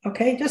korban.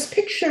 Okay, just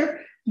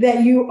picture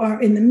that you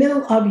are in the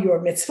middle of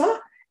your mitzvah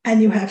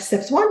and you have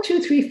steps 1, 2,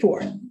 3,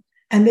 4,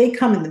 and they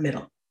come in the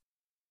middle.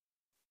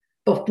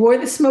 Before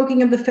the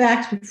smoking of the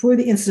fat, before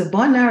the instance of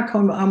banar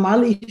kohen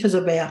amali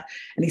shazaveach,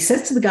 and he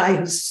says to the guy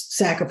who's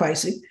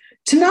sacrificing,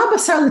 "Tana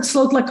basar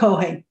l'tzlot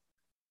lakohen,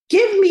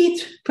 give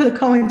meat for the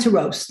kohen to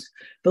roast.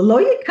 V'lo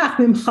yikach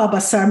mimcha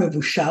basar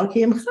mevushal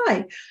ki im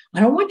chai." I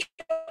don't want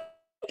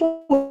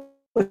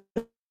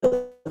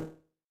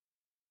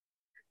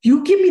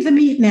you give me the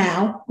meat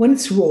now when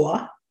it's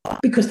raw,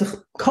 because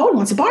the Kohen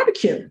wants a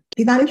barbecue.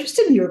 He's not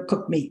interested in your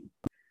cooked meat.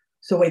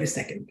 So wait a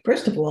second.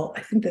 First of all,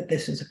 I think that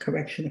this is a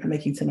correction I'm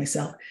making to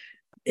myself.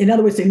 In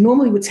other words, they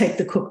normally would take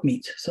the cooked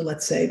meat. So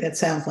let's say that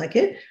sounds like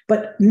it.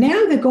 But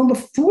now they're going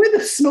before the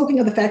smoking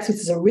of the fat, which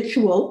is a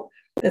ritual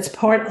that's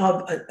part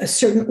of a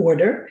certain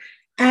order.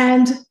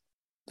 And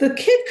the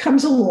kid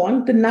comes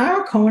along, the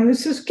Nar Kohen, and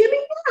says, "Give me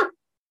that."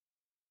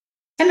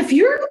 And if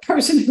you're the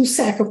person who's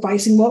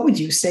sacrificing, what would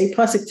you say?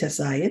 Pasuk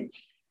Tesayin.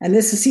 And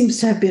this seems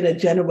to have been a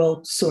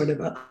general sort of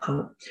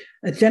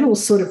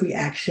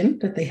reaction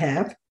that they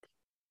have.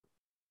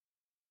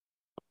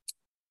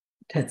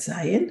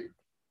 Tetzayin.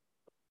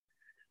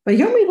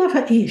 Vayomi lav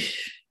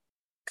ha'ish.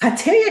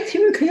 Katei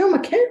yaktivin kayom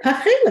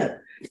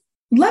ha'chela.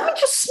 Let me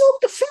just smoke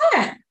the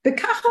fat. Then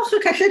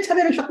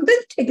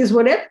take is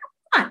whatever you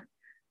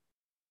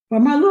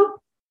want.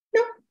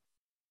 No.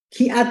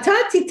 Ki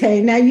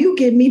atatite. Now you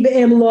give me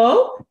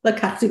be'emlo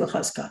lakachti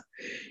v'chaska.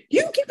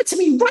 You give it to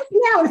me right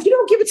now. If you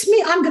don't give it to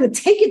me, I'm going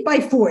to take it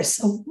by force.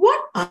 So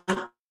what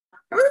on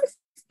earth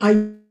are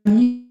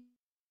you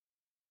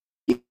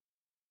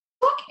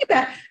talking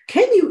about?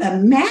 Can you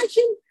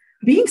imagine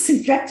being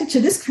subjected to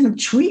this kind of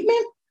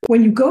treatment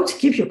when you go to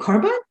give your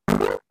korban?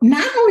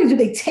 Not only do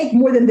they take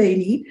more than they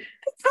need,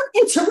 they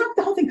interrupt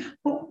the whole thing.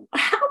 Well,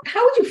 how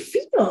would you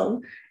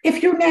feel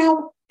if you're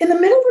now in the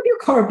middle of your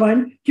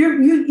korban?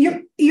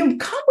 You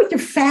come with your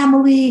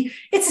family.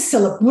 It's a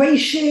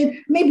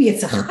celebration. Maybe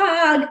it's a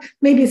chag.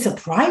 Maybe it's a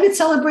private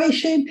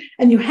celebration,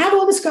 and you have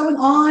all this going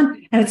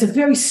on, and it's a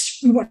very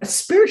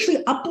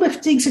spiritually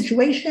uplifting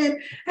situation.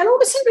 And all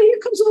of a sudden, here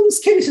comes all this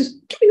kid who says,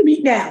 "Give me the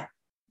meat now.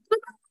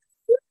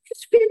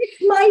 Just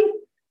finish my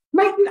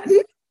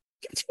give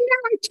it to me now.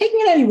 I'm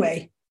taking it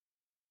anyway."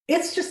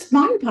 It's just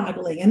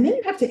mind-boggling. And then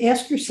you have to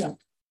ask yourself,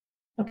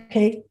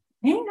 okay,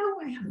 now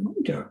I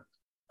wonder,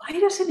 why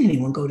doesn't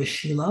anyone go to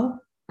Shiloh?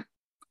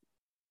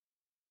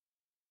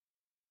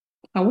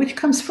 Now, which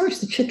comes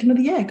first, the chicken or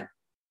the egg?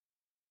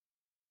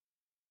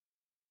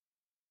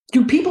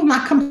 Do people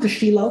not come to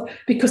Shiloh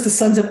because the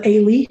sons of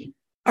Eli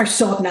are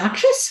so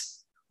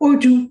obnoxious? Or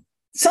do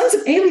sons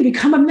of Eli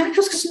become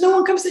obnoxious because no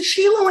one comes to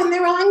Shiloh and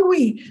they're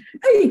hungry?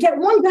 You get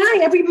one guy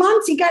every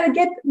month, you got to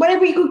get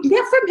whatever you can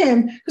get from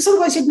him, because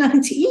otherwise you have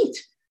nothing to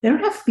eat. They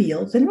don't have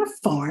fields, they don't have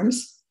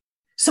farms.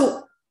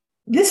 So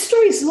this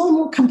story is a little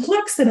more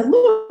complex than it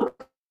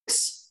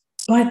looks.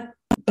 But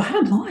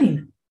bottom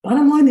line,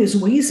 there's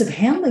ways of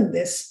handling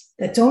this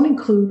that don't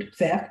include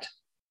theft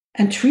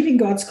and treating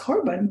God's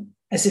korban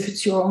as if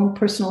it's your own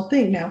personal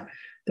thing. Now,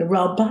 the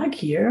Ralbag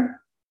here,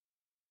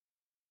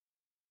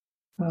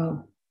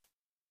 the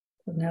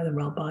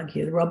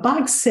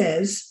Ralbag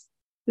says,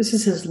 this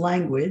is his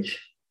language.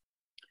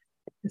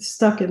 It's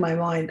stuck in my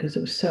mind because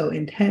it was so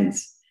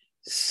intense.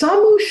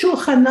 Samu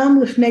shulchanam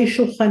lifnei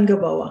shulchan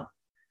gavoa.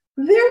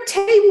 Their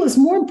table is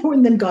more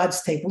important than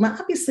God's table. Now,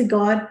 obviously,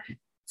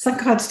 it's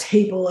not God's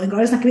table, and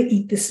God is not going to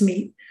eat this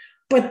meat.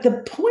 But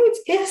the point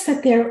is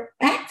that they're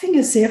acting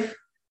as if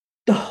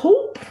the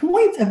whole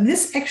point of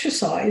this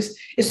exercise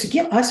is to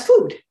give us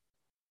food.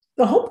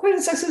 The whole point of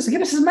this exercise is to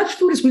give us as much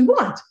food as we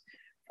want.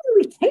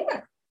 We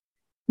care.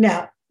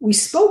 Now, we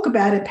spoke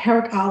about it,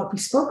 Perek Aleph, we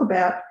spoke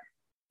about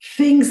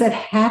things that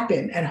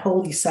happen at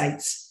holy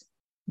sites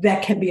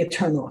that can be a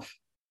turnoff.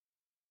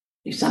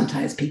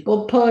 Sometimes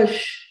people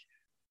push.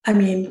 I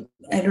mean,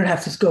 I don't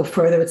have to go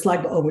further. It's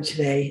like over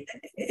today.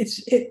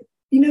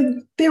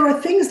 There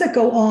are things that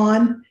go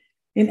on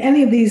in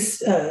any of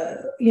these,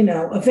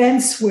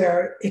 events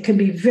where it can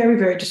be very,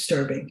 very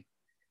disturbing.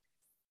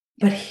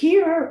 But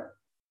here,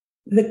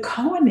 the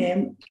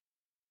Kohanim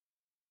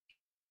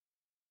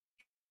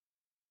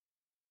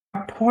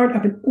are part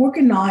of an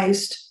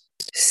organized,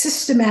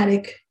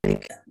 systematic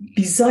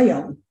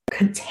bizayon,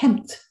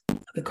 contempt of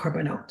the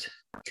korbanot.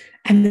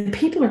 And the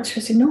people are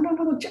just saying, no,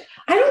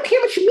 I don't care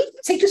what you mean.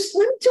 Say, just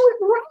let me do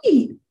it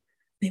right.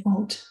 They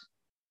won't.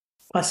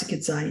 Pasuk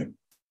Zayin.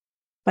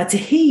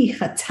 V'tehi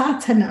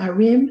chatat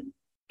ha'na'arim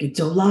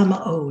gedola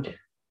ma'od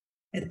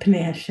et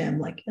pnei Hashem.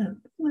 Like,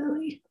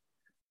 really?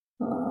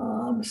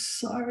 Oh, I'm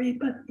sorry,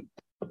 but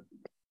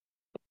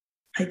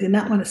I did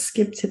not want to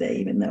skip today,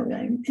 even though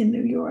I'm in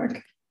New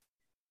York.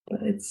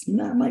 but it's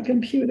not my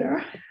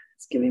computer.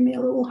 It's giving me a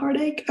little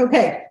heartache.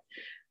 Okay,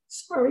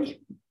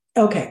 sorry.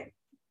 Okay.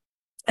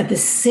 And the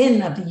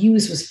sin of the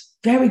Jews was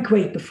very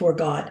great before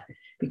God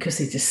because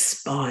they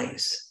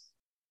despise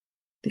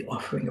the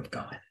offering of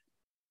God.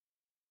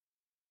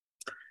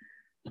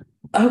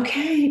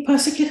 Okay,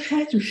 Pasuk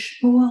Yechet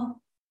Shmuel,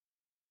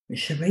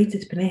 Misharet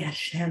et Bnei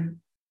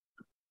Hashem,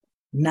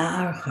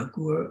 Nar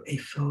Chagur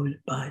Ephod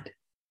Bad.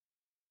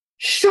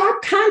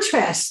 Sharp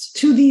contrast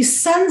to these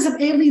sons of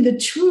Eli, the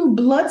true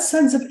blood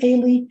sons of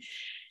Eli,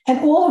 and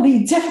all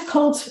the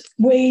difficult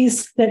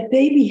ways that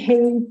they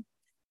behave.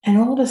 And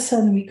all of a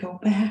sudden we go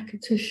back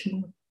to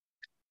Shmuel.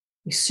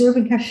 We're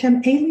serving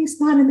Hashem. Eli's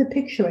not in the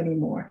picture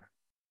anymore.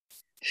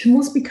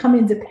 Shmuel's become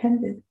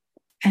independent,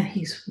 and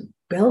he's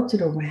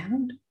belted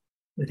around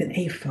with an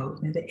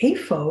ephod. Now the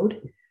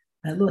ephod,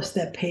 I lost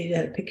that page, I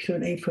had a picture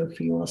of an ephod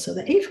for you also.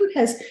 The ephod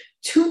has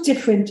two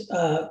different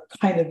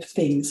kind of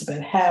things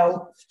about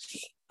how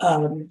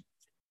the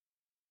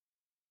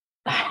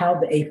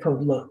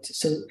ephod looked.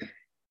 So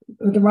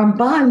the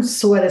Ramban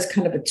saw it as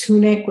kind of a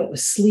tunic that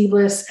was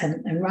sleeveless,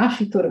 and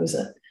Rashi thought it was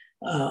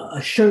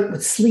a shirt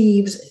with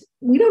sleeves.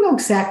 We don't know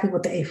exactly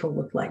what the ephod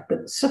looked like,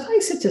 but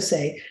suffice it to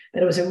say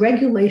that it was a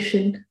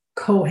regulation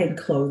Kohen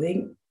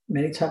clothing.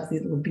 Many times the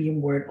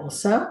Rebbeim word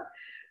also.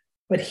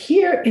 But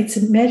here it's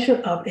a measure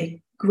of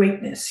a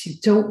greatness. You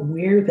don't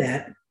wear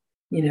that,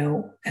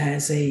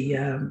 as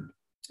an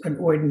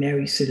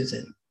ordinary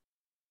citizen.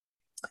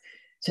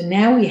 So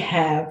now we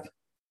have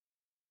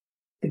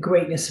the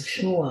greatness of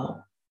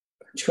Shmuel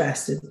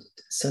contrasted to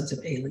the sons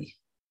of Eli.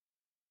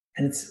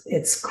 And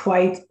it's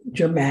quite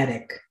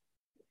dramatic.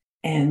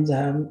 And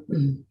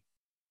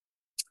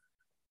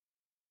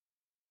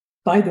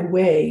by the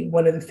way,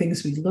 one of the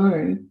things we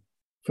learn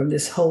from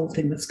this whole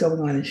thing that's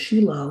going on in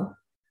Shiloh,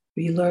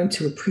 we learn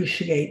to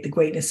appreciate the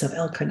greatness of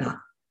Elkanah,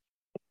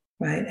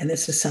 right? And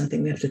this is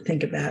something we have to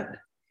think about.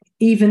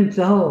 Even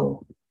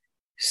though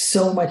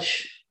so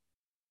much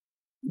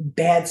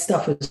bad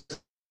stuff was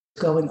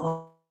going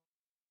on,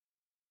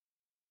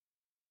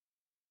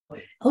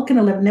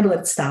 Elkanah never let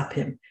it stop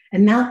him.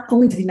 And not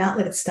only did he not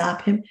let it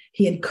stop him,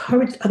 he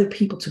encouraged other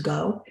people to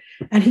go.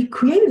 And he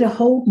created a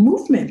whole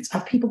movement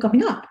of people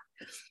going up.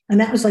 And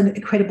that was like an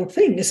incredible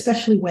thing,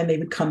 especially when they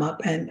would come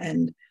up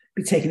and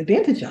be taken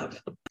advantage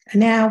of.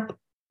 And now,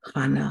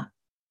 Hannah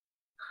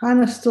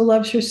still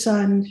loves her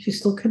son. She's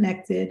still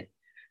connected.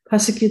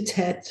 Pasuk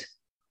Yutet.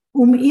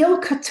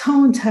 Um'il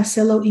katon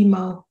taselo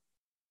imo.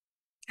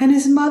 And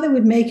his mother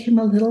would make him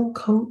a little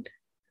coat.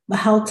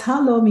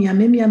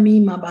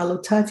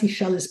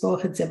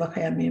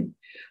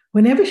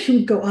 Whenever she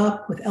would go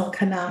up with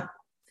Elkanah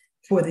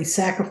for the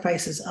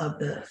sacrifices of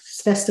the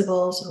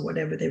festivals or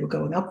whatever they were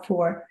going up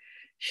for,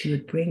 she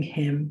would bring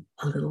him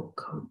a little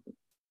coat.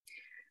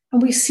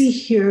 And we see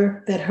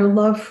here that her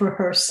love for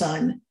her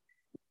son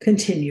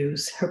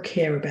continues, her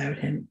care about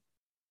him.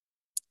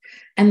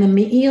 And the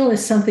me'il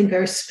is something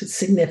very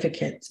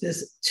significant.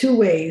 There's two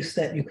ways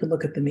that you could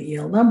look at the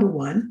me'il. Number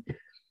one,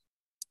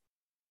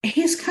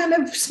 he's kind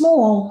of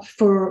small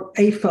for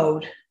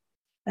ephod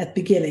at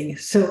the beginning.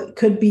 So it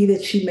could be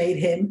that she made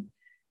him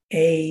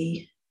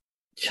a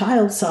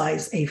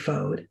child-sized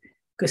ephod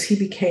because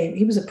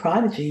he was a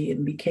prodigy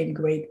and became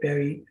great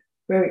very,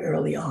 very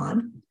early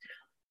on.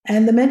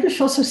 And the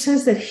Medrash also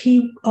says that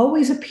he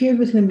always appeared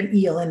with a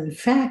me'il. And in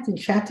fact, in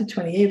chapter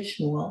 28 of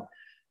Shmuel,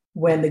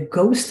 when the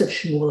ghost of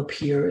Shmuel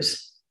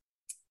appears,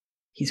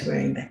 he's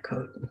wearing that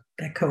coat.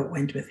 That coat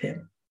went with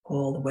him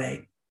all the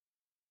way.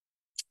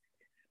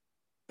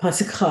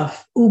 Pasuk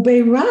Chaf,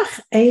 Ubeirach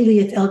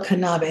Eli et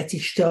Elkanah et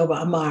ishto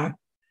ba'amar,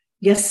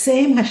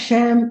 Yasem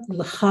Hashem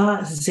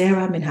l'cha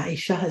zera min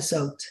ha'isha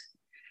hazot.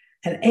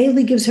 And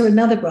Eli gives her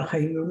another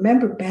bracha. You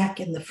remember back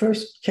in the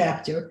first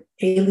chapter,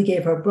 Eli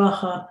gave her a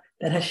bracha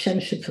that Hashem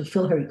should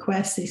fulfill her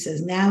request. He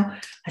says, now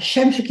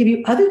Hashem should give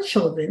you other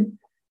children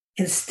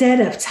instead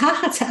of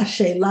tachat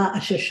ha'ashela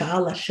asher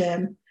sha'al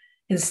Hashem,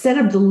 instead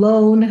of the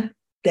loan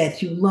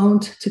that you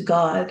loaned to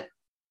God,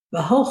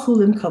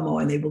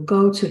 and they will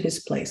go to his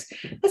place.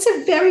 That's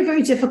a very,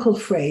 very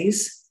difficult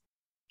phrase.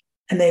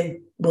 And they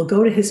will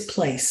go to his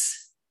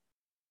place.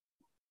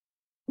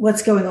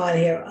 What's going on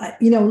here?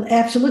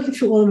 After looking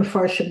through all the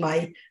Mefarshim,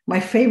 my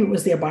favorite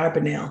was the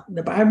Abarbanel.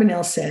 The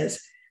Abarbanel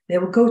says they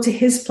will go to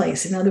his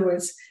place. In other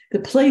words, the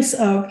place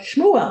of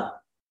Shmuel.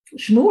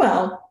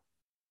 Shmuel,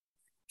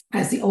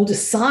 as the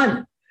oldest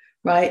son,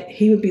 right?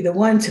 He would be the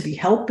one to be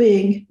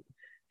helping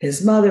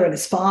his mother and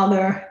his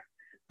father.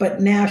 But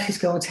now she's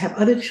going to have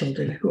other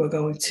children who are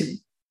going to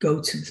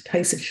go to the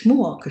place of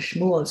Shmuel, because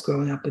Shmuel is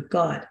growing up with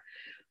God.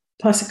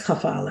 Pasuk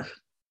Chaf Aleph.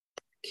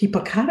 Ki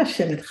pakad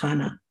Hashem et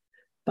Chana,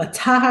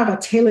 v'tahar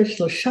v'teleh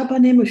shlosha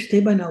banim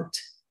u'shtei banot,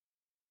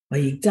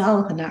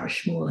 v'yigdal hanar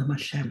Shmuel em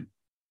Hashem.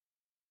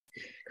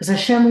 Because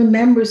Hashem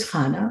remembers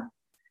Chana,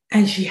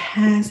 and she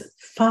has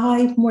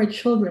 5 more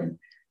children.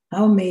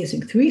 How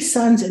amazing. 3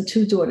 sons and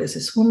 2 daughters.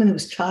 This woman who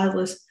was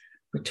childless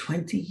for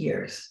 20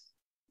 years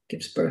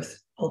gives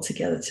birth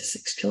altogether to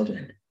 6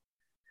 children.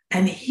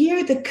 And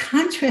here the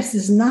contrast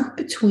is not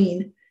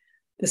between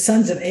the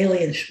sons of Eli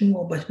and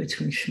Shmuel, but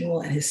between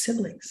Shmuel and his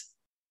siblings.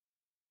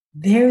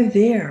 They're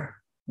there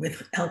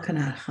with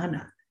Elkanah and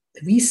Hannah,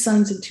 3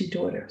 sons and 2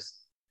 daughters.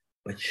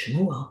 But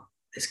Shmuel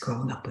is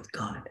growing up with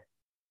God.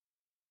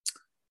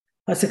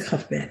 Pasuk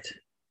Chaf-bet.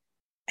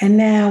 And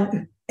now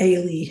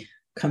Eli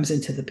comes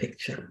into the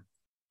picture.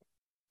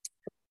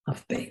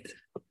 Chaf-bet.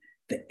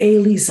 The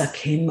Eli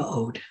Zaken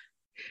Ma'od.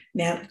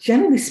 Now,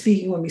 generally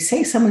speaking, when we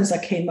say someone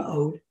Zaken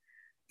Ma'od,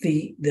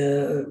 the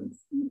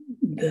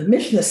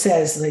Mishnah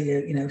says,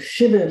 Shivim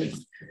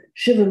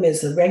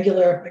is the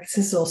regular, this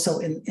is also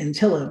in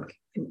Tillim,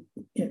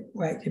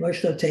 right?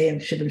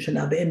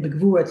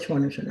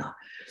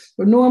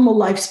 The normal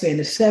lifespan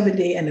is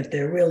 70, and if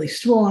they're really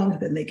strong,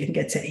 then they can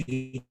get to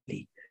 80.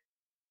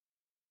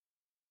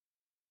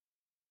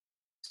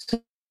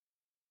 So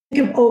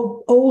think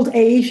of old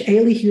age.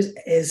 Eli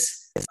is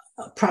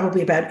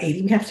probably about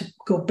 80. We have to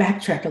go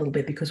backtrack a little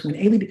bit, because when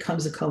Eli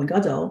becomes a Kohen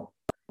Gadol,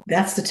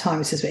 that's the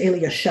time it says Eli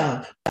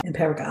Yashav in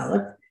Perek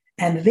Aleph.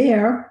 And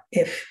there,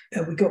 if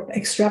we go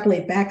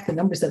extrapolate back the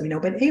numbers that we know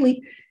about Eli,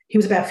 he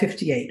was about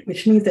 58,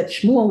 which means that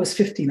Shmuel was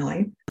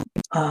 59.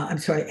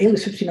 Eli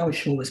was 59 when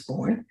Shmuel was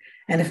born.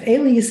 And if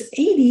Eli is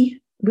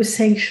 80, we're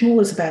saying Shmuel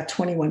is about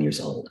 21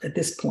 years old at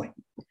this point.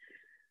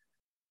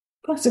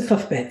 And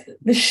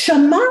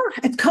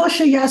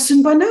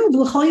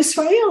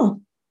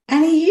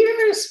he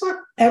hears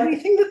for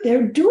everything that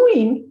they're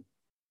doing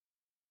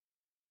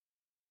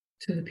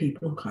to the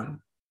people who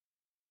come.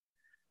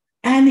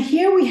 And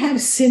here we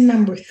have sin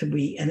number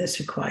 3, and this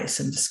requires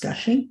some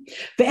discussion.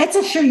 And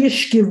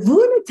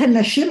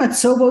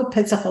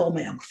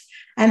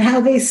how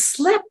they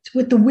slept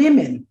with the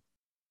women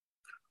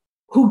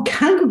who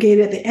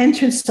congregated at the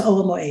entrance to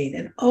Olam Moed.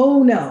 And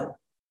oh no,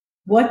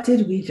 what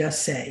did we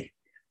just say?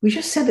 We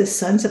just said the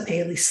sons of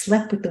Eli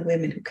slept with the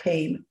women who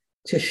came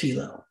to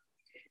Shiloh.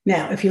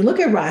 Now, if you look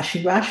at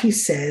Rashi, Rashi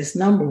says,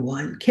 number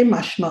 1, Kim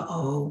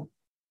Mashma'o,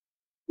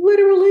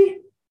 literally,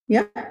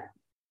 yeah,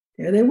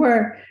 there they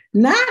were.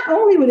 Not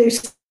only were they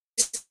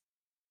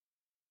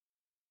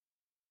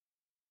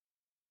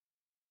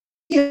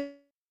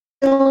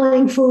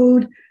stealing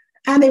food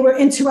and they were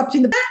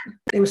interrupting the bath,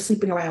 they were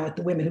sleeping around with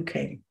the women who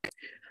came.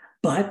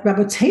 But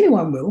Rabbeinu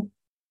Amru,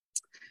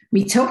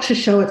 mitoch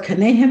sheshoat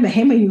kanehem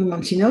v'hem hayu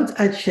mamtinot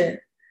ad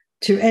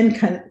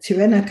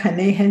tirena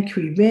kanehen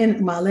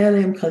krivin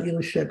malelem kol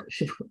ilu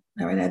shivchu.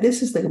 All right, now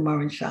this is the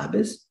Gemara in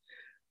Shabbos,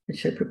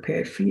 which I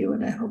prepared for you,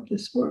 and I hope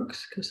this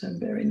works because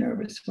I'm very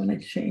nervous when I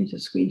change the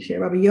screen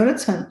share. Rabbi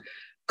Yonatan,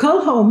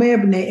 Kol ha'omer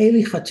b'nei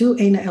Eli chatu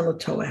eina elo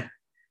toeh.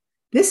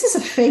 This is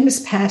a famous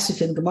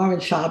passage in Gemara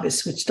and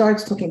Shabbos, which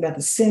starts talking about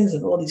the sins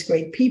of all these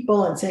great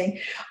people and saying,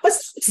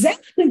 what's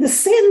exactly the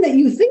sin that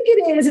you think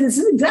it is? And it's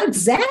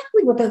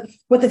exactly what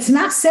it's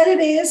not said it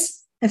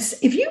is. And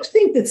if you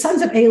think that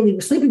sons of Eli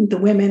were sleeping with the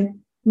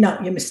women, no,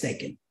 you're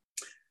mistaken,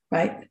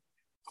 right?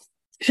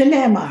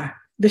 Shenemar.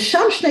 This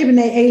is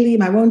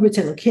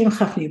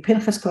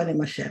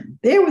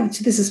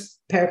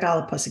Perek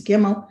Aleph Pasuk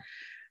Gimel.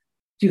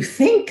 Do you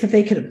think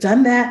they could have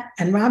done that?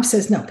 And Rab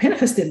says, no,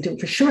 Pinchas didn't do it,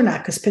 for sure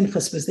not, because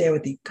Pinchas was there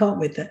with the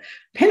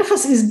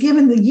Pinchas is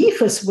given the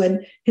yichus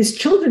when his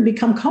children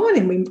become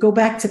Kohanim. We go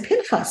back to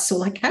Pinchas.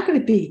 So, how could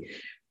it be?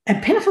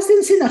 And Pinchas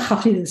didn't say that,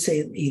 Chafni didn't say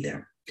it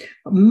either.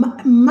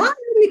 What do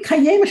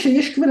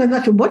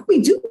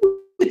we do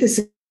with this?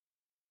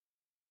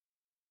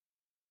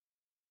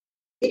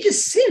 They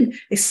just sinned.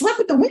 They slept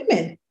with the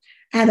women.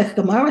 And the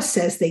Gemara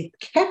says they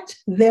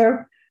kept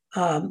their,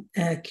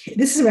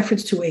 this is a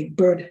reference to a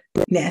bird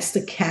nest,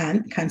 a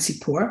kan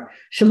sipur.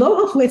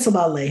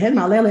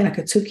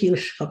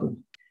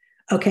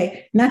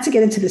 Okay, not to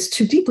get into this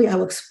too deeply, I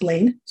will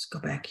explain. Let's go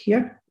back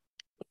here.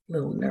 A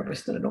little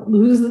nervous that I don't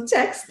lose the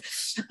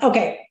text.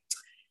 Okay.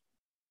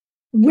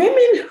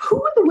 Women,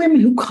 who are the women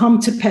who come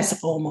to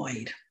Pesach Olam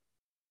Moed?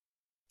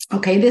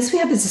 Okay, we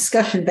have this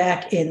discussion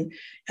back in,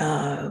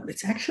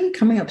 it's actually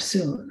coming up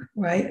soon,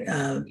 right?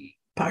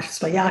 Parshas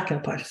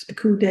Vayakhel, Parshas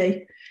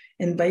Pekudei.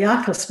 In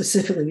Vayakhel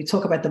specifically, we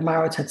talk about the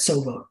Marot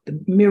Hatzovot, the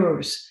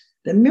mirrors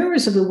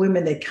of the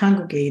women that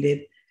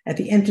congregated at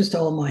the entrance to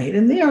Olam Moed.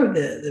 And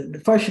the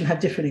Farshim have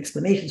different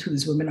explanations who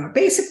these women are.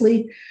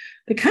 Basically,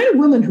 the kind of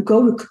women who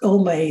go to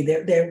Olam Moed,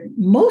 they're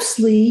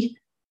mostly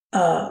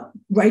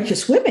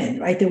righteous women,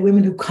 right? They're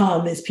women who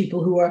come as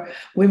people who are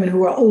women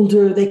who are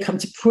older. They come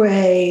to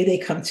pray. They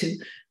come to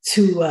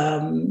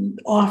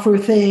offer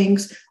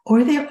things,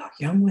 or there are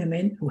young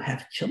women who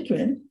have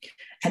children.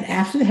 And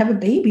after they have a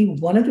baby,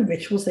 one of the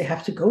rituals they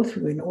have to go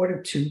through in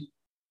order to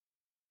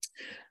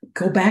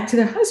go back to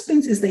their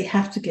husbands is they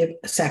have to give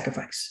a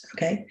sacrifice.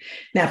 Okay.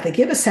 Now, if they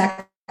give a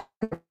sacrifice,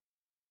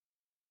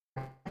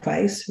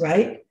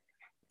 right?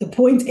 The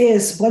point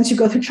is, once you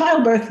go through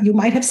childbirth, you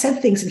might have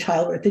said things in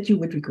childbirth that you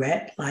would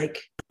regret, like,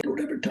 don't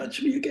ever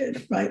touch me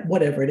again, right?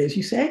 Whatever it is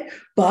you say,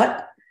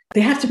 but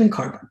they have to bring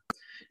carbon.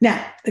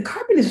 Now, the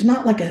carbon is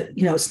not like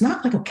it's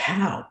not like a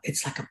cow.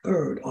 It's like a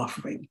bird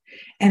offering.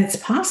 And it's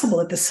possible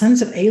that the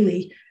sons of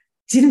Eli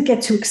didn't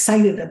get too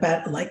excited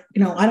about, I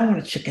don't want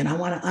a chicken. I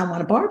want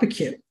a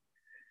barbecue.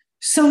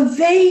 So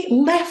they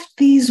left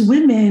these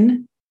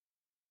women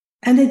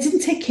And they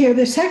didn't take care of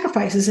their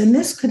sacrifices. And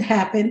this could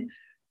happen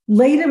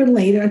later and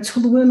later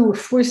until the women were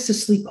forced to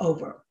sleep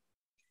over.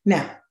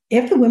 Now,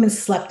 if the women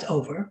slept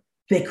over,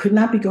 they could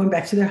not be going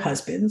back to their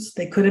husbands.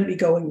 They couldn't be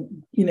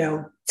going,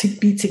 to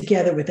be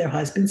together with their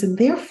husbands. And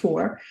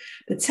therefore,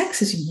 the text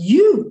says,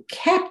 you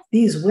kept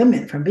these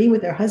women from being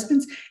with their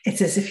husbands.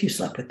 It's as if you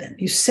slept with them.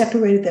 You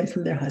separated them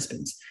from their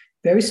husbands.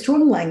 Very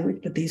strong language,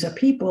 but these are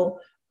people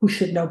who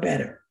should know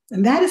better.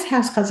 And that is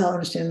how Chazal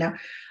understand. Now,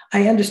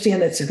 I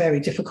understand that it's a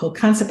very difficult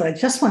concept, but I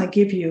just want to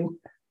give you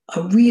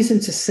a reason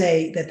to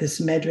say that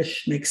this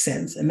medrash makes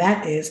sense. And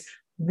that is,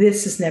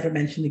 this is never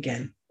mentioned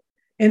again.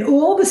 And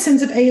all the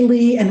sins of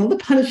Eli and all the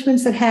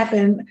punishments that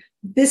happen,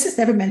 this is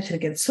never mentioned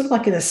again. It's sort of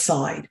like an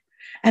aside.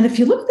 And if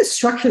you look at the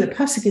structure of the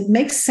pasuk, it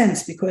makes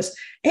sense because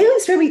Eli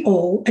is very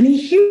old and he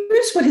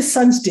hears what his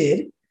sons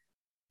did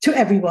to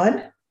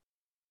everyone,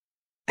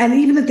 and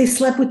even that they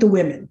slept with the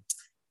women.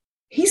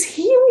 He's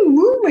hearing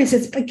rumors.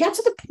 It gets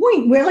to the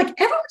point where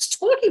everyone's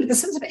talking about the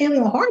sons of Eli,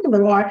 how horrible they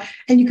are.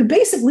 And you could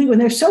basically, when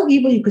they're so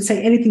evil, you could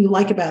say anything you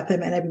like about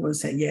them and everyone's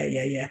saying,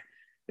 yeah.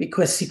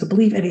 Because you could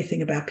believe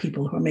anything about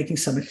people who are making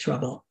so much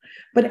trouble.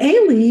 But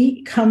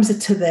Eli comes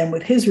to them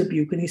with his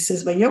rebuke and he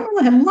says, why are you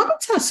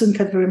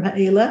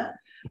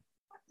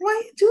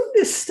doing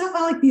this stuff?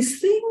 I like these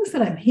things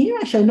that I'm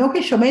hearing. I hear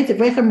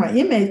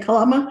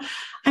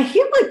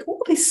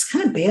all this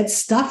kind of bad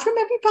stuff from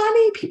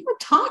everybody. People are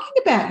talking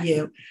about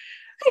you.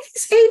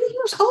 He's 80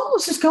 years old.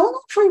 This is going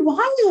on for a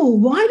while.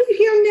 Why do you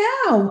hear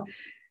now?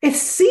 It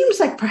seems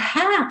like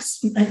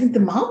perhaps, I think the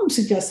Malbim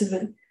suggested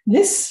that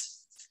this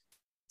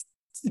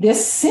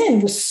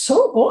sin was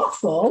so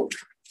awful,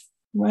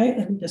 right?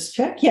 Let me just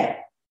check. Yeah,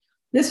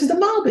 this is the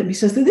Malbim. He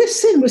says that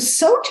this sin was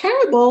so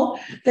terrible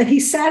that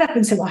he sat up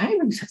and said, well, I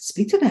really have to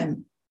speak to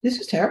them. This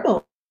is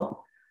terrible. Why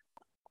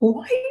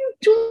are you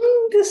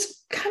doing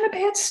this kind of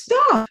bad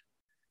stuff?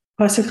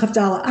 Pasuk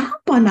Chavdala,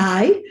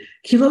 Abanai,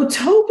 Kilo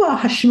Tova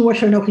Hashmur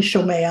Shanochi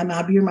Shomei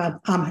Abir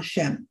Am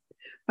Hashem.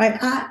 Right?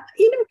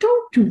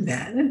 Don't do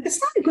that. It's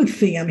not a good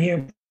thing. I'm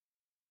here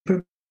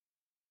for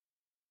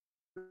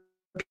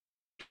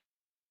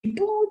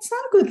people. It's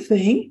not a good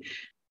thing.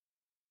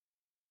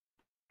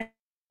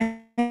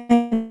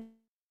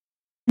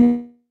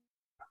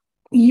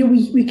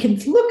 We can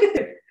look at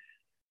it.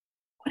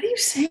 What are you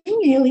saying,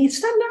 Eli?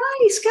 It's not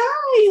nice, guys.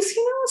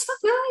 It's not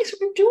nice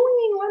what we're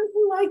doing. Why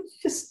don't you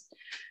just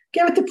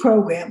get with the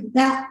program?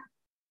 Now,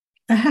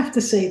 I have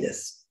to say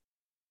this.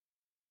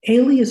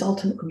 Eli is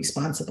ultimately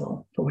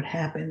responsible for what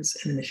happens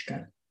in the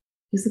Mishkan.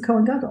 He's the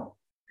Kohen Gadol.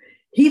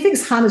 He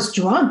thinks Hannah's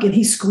drunk and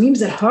he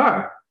screams at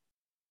her.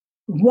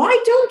 Why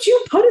don't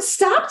you put a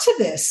stop to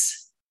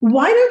this?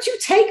 Why don't you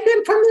take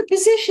them from their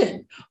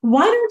position?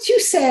 Why don't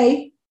you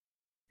say,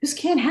 this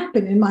can't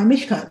happen in my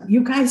Mishkan.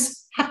 You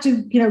guys have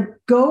to,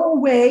 go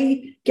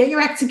away, get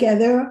your act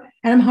together,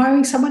 and I'm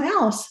hiring someone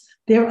else.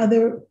 There are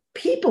other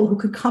people who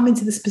could come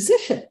into this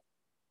position.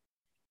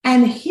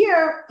 And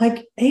here,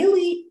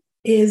 Eli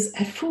is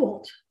at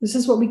fault. This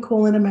is what we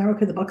call in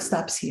America, the buck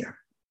stops here.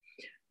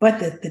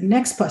 But the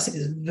next pasuk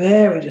is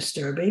very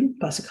disturbing.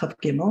 Pasuk Chav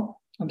Gimel.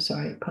 I'm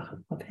sorry,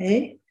 Chav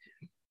Hey.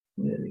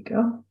 There we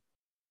go.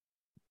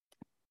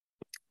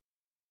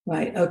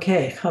 Right,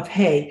 okay, Chav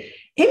Hey.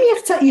 Im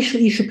yachta ish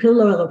yishupil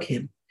lo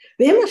Elokim.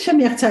 Ve'im Hashem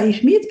yachta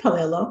ish mi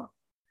yitpalel lo.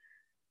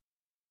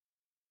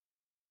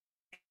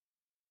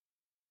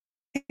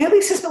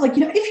 Eli says, but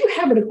if you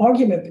have an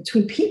argument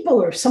between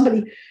people or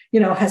somebody,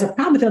 has a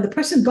problem with another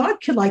person,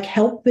 God can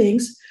help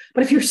things.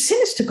 But if your sin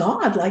is to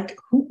God,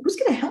 who's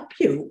going to help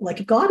you?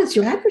 God is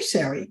your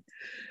adversary.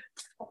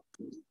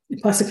 They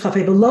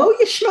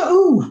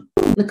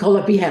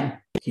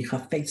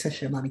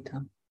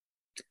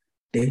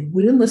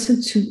wouldn't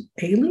listen to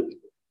Eli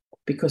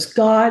because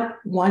God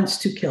wants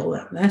to kill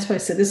them. And that's why I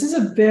said this is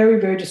a very,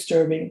 very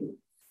disturbing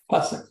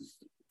pasuk.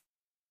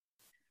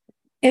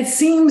 It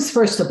seems,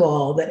 first of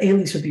all, that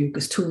Eli's rebuke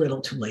is too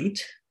little, too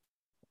late.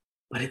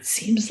 But it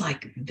seems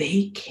like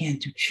they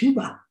can't do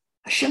tshuva.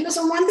 Hashem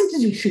doesn't want them to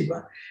do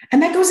tshuva.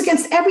 And that goes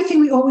against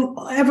everything we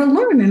ever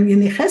learn. And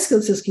in the Cheskel,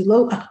 it says,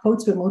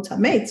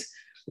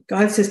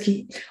 God says,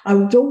 I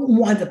don't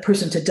want the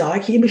person to die.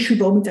 I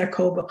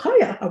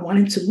want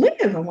him to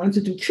live. I want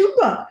him to do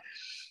tshuva.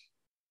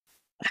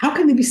 How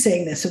can they be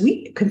saying this? So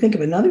we can think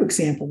of another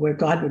example where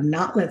God would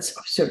not let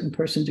a certain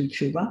person do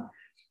tshuva.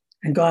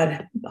 And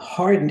God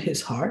hardened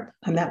his heart,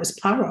 and that was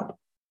Paro.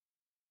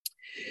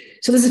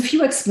 So there's a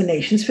few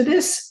explanations for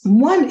this.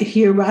 One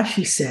here,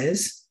 Rashi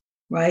says,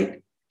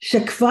 right,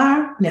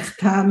 Shekvar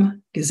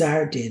nechtam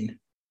gezar din.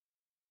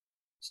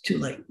 It's too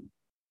late.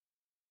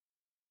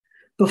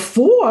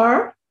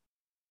 Before,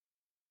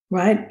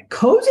 right,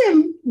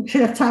 Kodim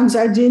nechtam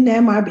gezar din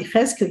nemar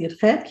b'cheskel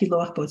yitchet ki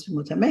lo achbotz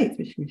b'motamet,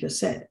 which we just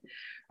said,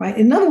 right?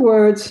 In other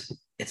words,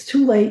 it's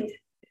too late.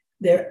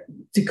 Their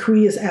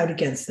decree is out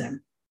against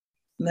them.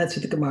 And that's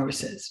what the Gemara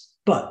says.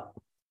 But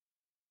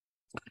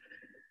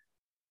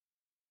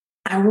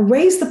I will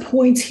raise the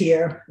point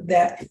here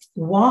that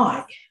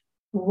why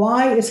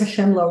is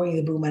Hashem lowering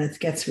the boom and it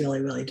gets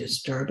really, really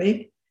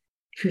disturbing?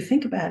 If you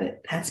think about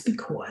it, that's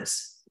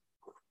because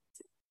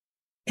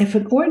if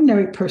an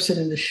ordinary person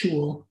in the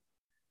shul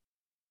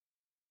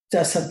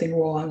does something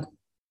wrong,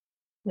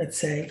 let's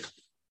say,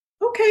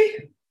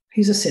 okay,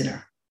 he's a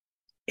sinner.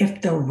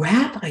 If the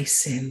rabbi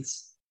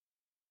sins,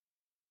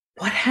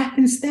 what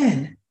happens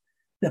then?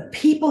 The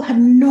people have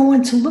no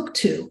one to look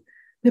to.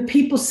 The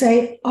people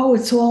say, oh,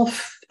 it's all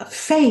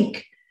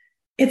fake.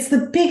 It's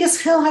the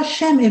biggest Chil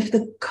Hashem. If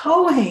the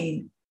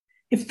Kohen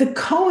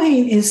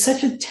is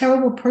such a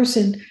terrible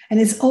person and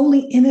is only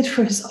in it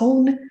for his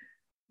own,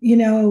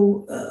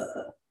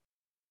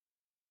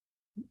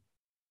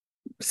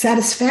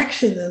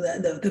 satisfaction,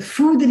 the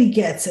food that he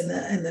gets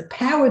and the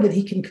power that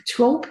he can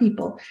control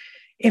people.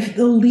 If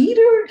the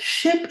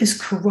leadership is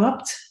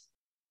corrupt,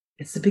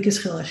 it's the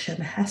biggest Chil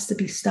Hashem. It has to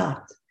be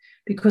stopped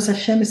because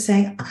Hashem is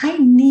saying, I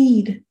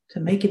need to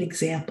make an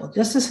example.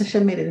 Just as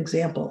Hashem made an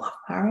example of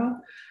Paro,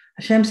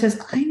 Hashem says,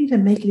 I need to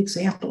make an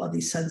example of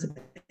these sons of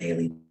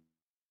Eli.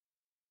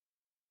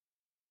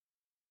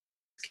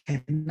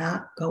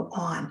 Cannot go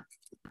on.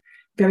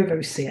 Very,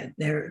 very sad.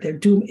 Their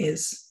doom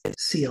is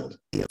sealed.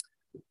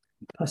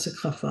 Pasuk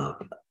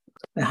Chafab.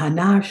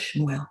 V'hanar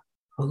Shmuel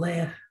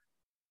Aleph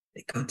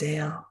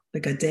v'gadel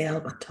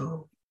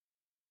b'tov.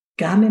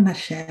 Gamim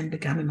Hashem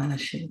v'gamim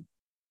anashim.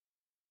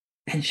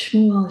 And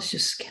Shmuel is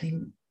just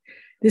getting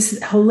this.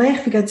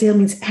 Holech v'gadel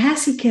means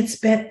as he gets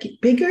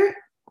bigger,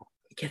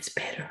 he gets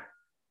better.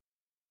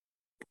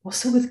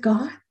 Also with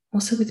God,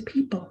 also with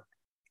people.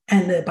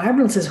 And the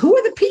Bible says, who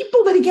are the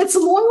people that he gets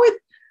along with?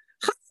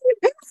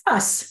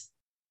 Us.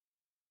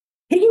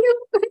 He can get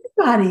along with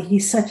anybody.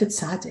 He's such a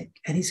tzaddik,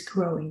 and he's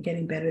growing,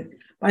 getting better.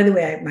 By the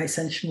way, my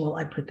son Shmuel,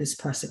 I put this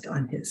pasuk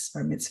on his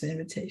bar mitzvah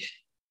invitation.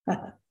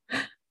 And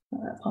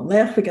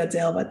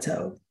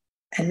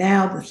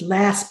now this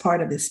last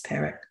part of this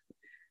Perek,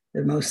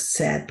 the most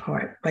sad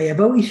part.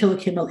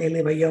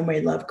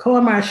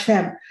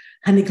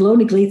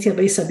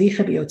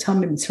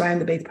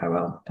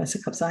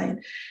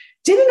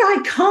 Didn't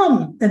I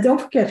come? And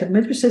don't forget, the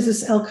Midrash says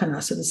this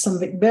Elkanah, so there's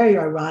something very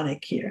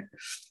ironic here.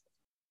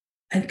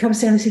 And comes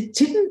down and says,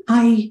 didn't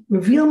I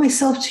reveal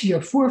myself to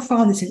your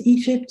forefathers in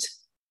Egypt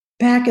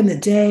back in the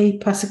day?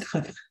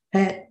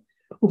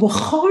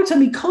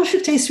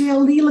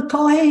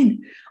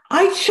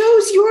 I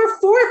chose your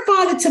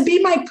forefather to be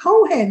my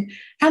Kohen.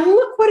 And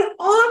look what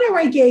honor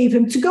I gave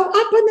him to go up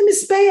on the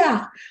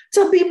Mizbeach,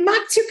 to be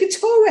Matzir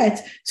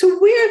Ketoret, to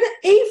wear the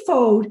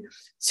ephod,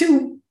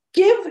 to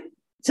give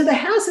to the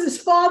house of his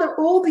father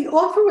all the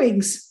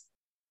offerings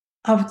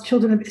of the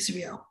children of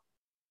Israel.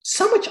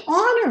 So much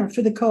honor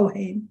for the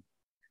Kohen.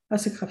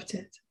 Pasuk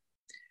Chavtet.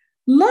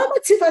 Lama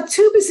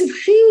tivatu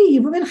b'zivchi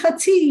v'min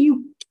chati.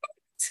 You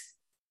kept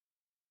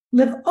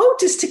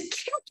levotis to keep.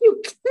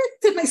 You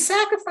kept my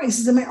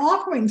sacrifices and my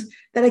offerings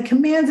that I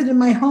commanded in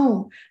my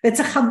home. That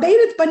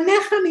tzchabedet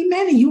banecha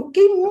mimeni. You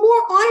gave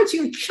more honor to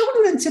your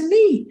children than to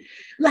me.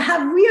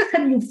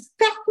 Lahavriachem. You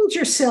fattened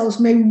yourselves.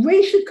 May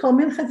reishit kol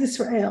minchat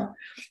Yisrael.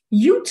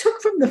 You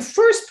took from the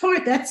first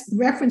part, that's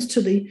reference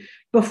to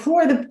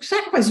before the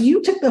sacrifice,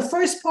 you took the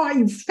first part,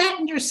 you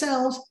fattened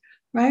yourselves,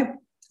 right?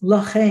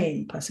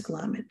 Lachein, Pasuk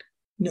Lamed,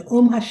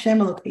 Ne'um Hashem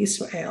Elokei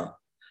Yisrael,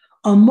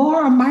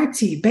 Amor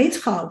Amarti,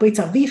 Beitcha, Beit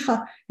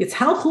Avicha,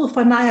 Yitzhalchu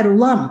L'fanai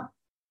Ulam.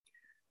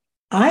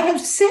 I have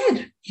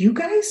said, you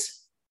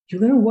guys, you're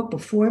going to walk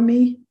before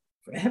me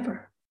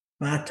forever.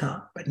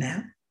 Vata, but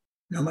now,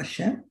 no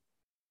Hashem,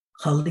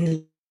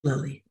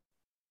 Chalilali,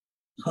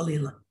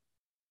 Chalila.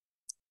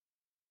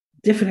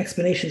 Different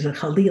explanations of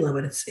Chalila,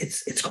 but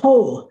it's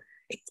whole.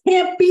 It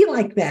can't be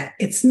like that.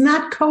 It's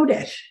not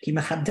Kodesh.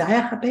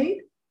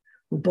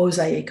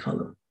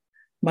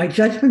 My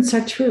judgments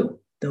are true.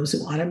 Those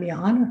who honor me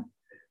honor.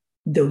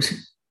 Those who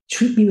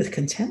treat me with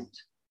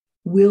contempt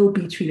will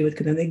be treated with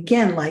contempt.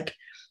 Again, like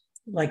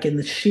in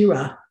the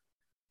Shira,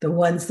 the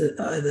ones that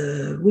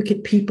the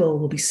wicked people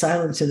will be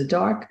silenced in the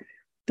dark.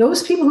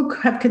 Those people who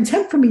have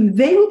contempt for me,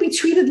 they will be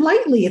treated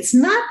lightly. It's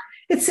not.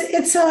 It's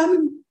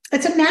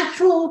a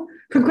natural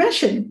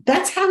progression.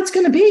 That's how it's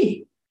going to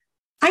be.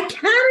 I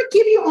cannot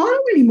give you honor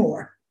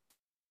anymore.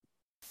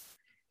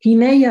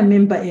 Hinei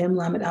yamim ba'im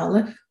lamed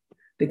aleph.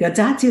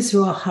 V'gadat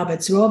Yisroel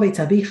habetzro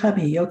v'tavicha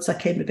v'yotza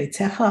kem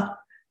v'beitecha.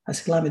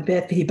 Pasuk lamed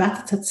bet.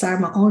 V'hibat tatzar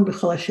ma'on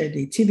b'chol asher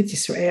deitivet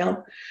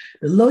Yisrael.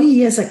 V'lo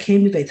yiyeh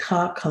zaken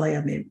v'beitcha kol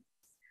hayamim.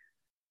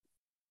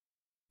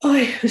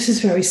 Oh, this is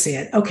very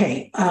sad.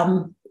 Okay,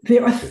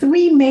 there are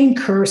three main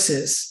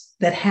curses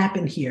that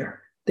happen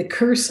here. The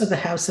curse of the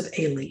house of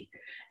Eli.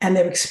 And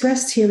they're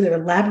expressed here,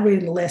 they're elaborated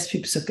in the last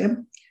few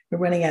psukim. We're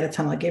running out of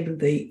time. I'll give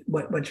you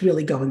what's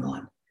really going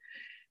on.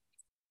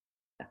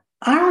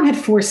 Aaron had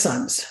 4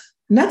 sons.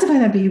 Nadav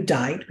and Abihu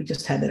died. We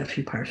just had that a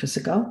few parshas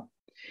ago.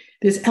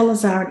 There's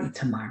Elazar and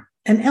Itamar.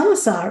 And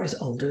Elazar is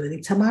older than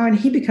Itamar, and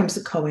he becomes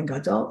the Kohen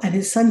Gadol, and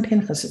his son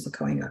Pinchas is the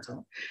Kohen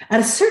Gadol.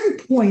 At a certain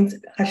point,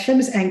 Hashem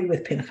is angry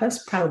with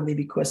Pinchas, probably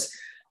because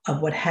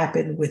of what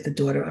happened with the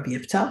daughter of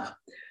Yiftach,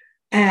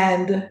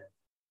 and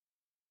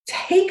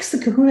takes the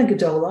Kahuna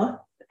Gadola,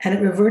 and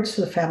it reverts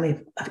to the family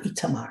of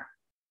Itamar.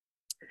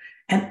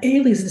 And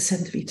Eli is the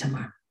descendant of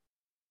Itamar.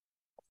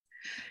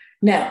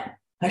 Now,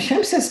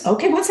 Hashem says,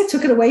 okay, once I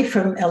took it away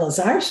from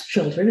Elazar's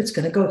children, it's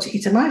going to go to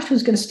Itamar's,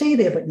 who's going to stay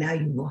there, but now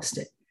you lost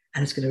it.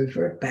 And it's going to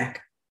revert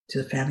back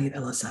to the family of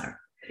Elazar.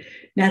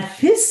 Now,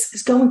 this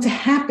is going to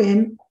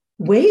happen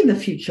way in the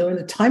future, in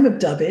the time of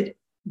David,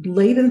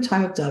 late in the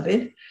time of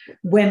David,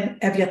 when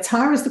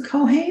Evyatar is the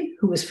Kohen,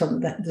 who is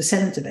from the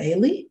descendant of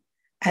Eli,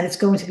 and it's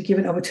going to be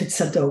given over to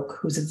Tzadok,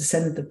 who's a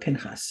descendant of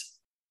Pinchas.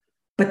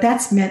 But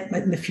that's meant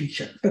in the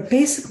future. But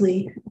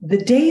basically,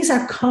 the days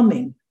are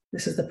coming.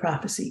 This is the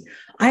prophecy.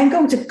 I am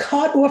going to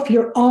cut off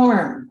your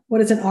arm. What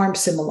does an arm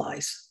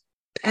symbolize?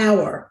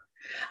 Power.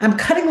 I'm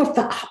cutting off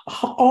the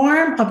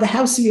arm of the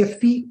house of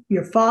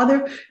your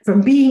father,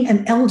 from being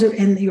an elder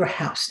in your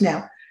house.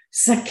 Now,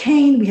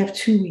 Zakein, we have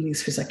two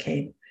meanings for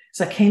Zakein.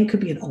 Zakein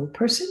could be an old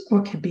person, or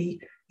it could be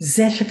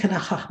Zeh Shekana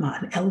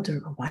Chachma, an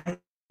elder, a wise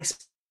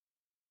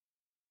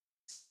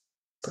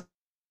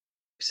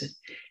person.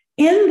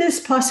 In this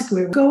pasuk,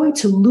 we're going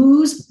to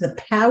lose the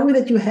power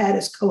that you had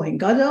as Kohen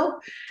Gadol,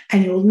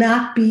 and you will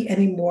not be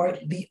anymore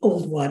the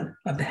old one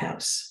of the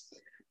house.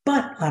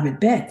 But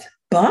Lamed Bet,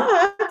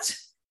 but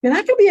you're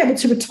not going to be able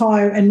to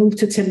retire and move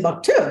to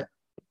Timbuktu.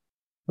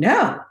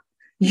 No,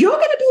 you're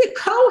going to be a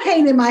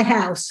Kohen in my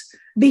house.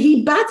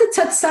 You're going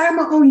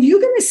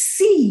to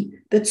see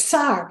the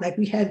Tsar, like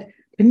we had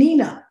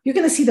Penina. You're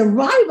going to see the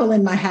rival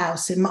in my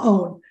house, in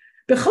Ma'on.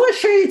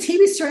 Everyone's going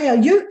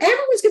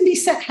to be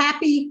set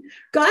happy.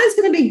 God is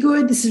going to be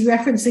good. This is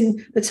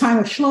referencing the time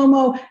of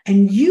Shlomo.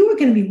 And you are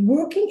going to be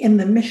working in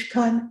the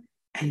Mishkan,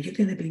 and you're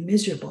going to be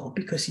miserable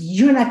because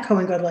you're not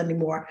Kohen Gadol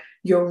anymore.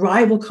 Your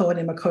rival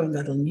Kohen are Kohen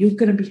Gadol, and you're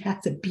going to have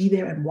to be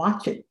there and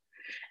watch it.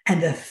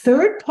 And the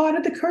third part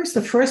of the curse,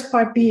 the first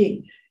part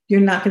being, you're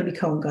not going to be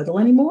Kohen Gadol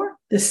anymore.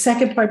 The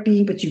second part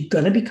being, but you're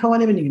going to be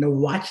Kohen, and you're going to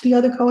watch the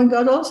other Kohen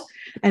Gadols.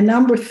 And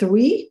number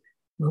three,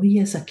 no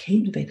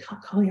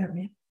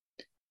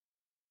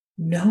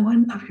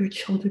one of your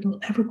children will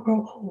ever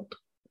grow old.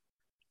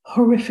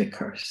 Horrific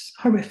curse,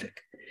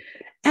 horrific.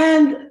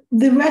 And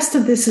the rest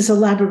of this is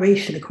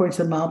elaboration, according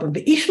to the Malbim.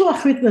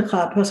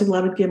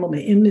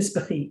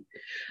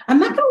 I'm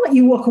not going to let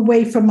you walk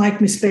away from my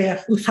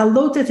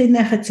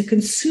Mizbeach, to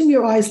consume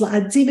your eyes,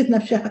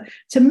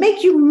 to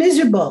make you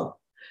miserable.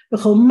 And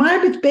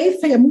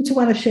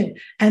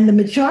the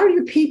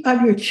majority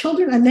of your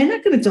children, and they're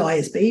not going to die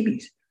as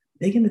babies,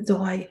 they're going to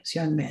die as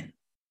young men.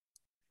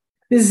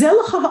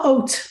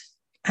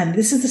 And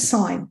this is the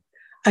sign.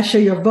 Now,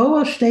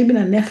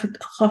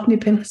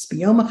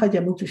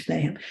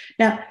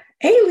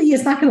 Eli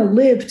is not going to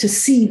live to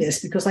see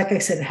this because, like I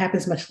said, it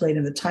happens much later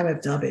in the time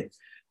of David,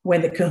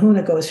 when the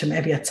kahuna goes from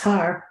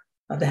Evyatar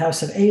of the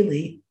house of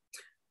Eli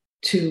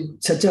to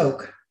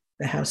Tzadok,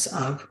 the house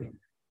of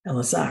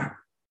Elazar.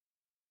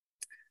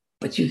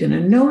 But you're going to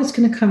know it's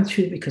going to come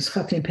true because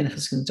Chafni and Pinchas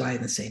is going to die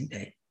on the same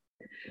day.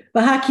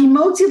 I'm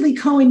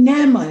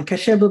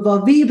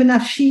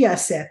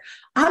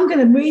going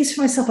to raise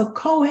for myself a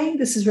Kohen.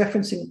 This is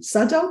referencing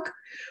Tzadok,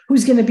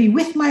 who's going to be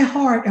with my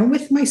heart and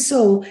with my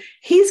soul.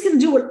 He's going to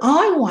do what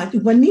I want.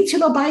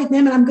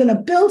 And I'm going to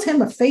build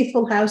him a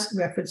faithful house, in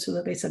reference to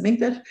the Beis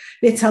Hamikdash.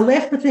 He's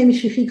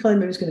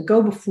going to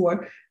go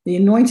before the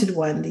anointed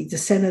one, the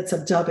descendants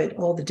of David,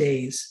 all the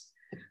days.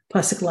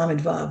 Pasuk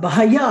Lamed Vav.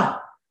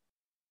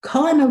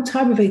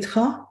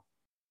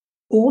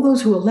 All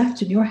those who are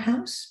left in your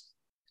house,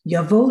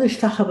 Anyone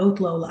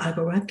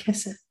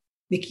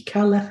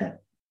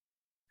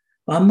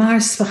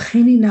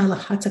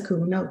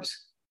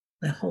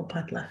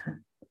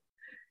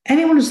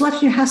who's left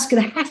in your house is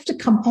going to have to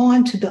come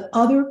on to the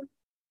other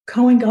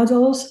Kohen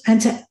Gadols and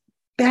to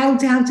bow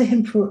down to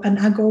him for an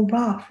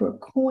agorah, for a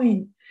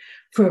coin,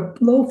 for a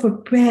loaf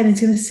of bread. And he's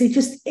going to say,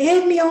 just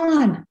add me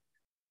on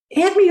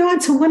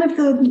to one of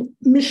the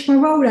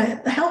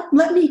mishmarot.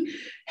 Let me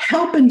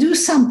help and do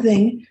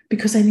something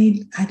because I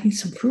need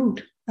some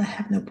food. I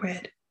have no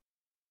bread.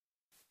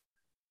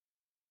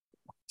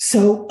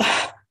 So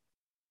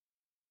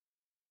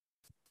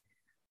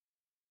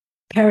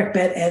Perek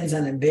Bet ends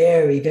on a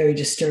very, very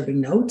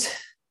disturbing note.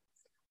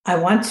 I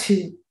want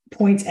to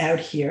point out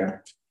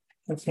here,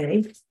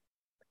 okay,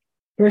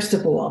 first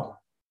of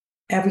all,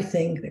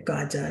 everything that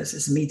God does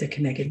is midah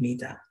keneged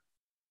midah.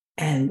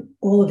 And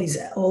all of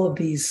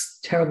these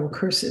terrible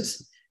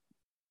curses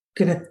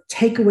going to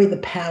take away the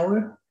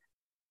power.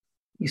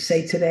 You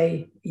say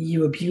today,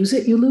 you abuse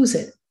it, you lose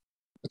it.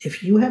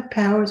 If you have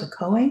power as a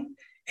Kohen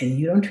and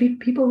you don't treat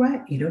people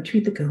right, you don't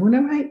treat the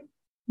kahuna right,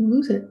 you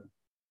lose it.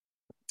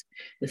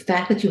 The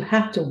fact that you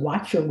have to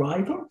watch your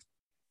rival,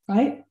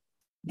 right?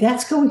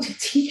 That's going to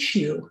teach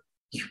you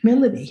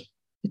humility,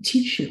 to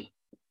teach you.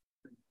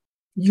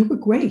 You were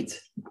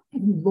great.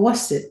 You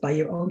lost it by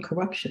your own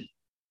corruption.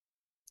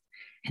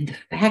 And the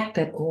fact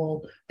that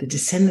all the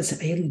descendants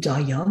of Eli die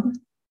young,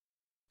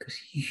 because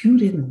you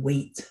didn't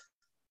wait.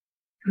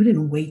 You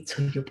didn't wait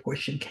till your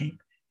portion came.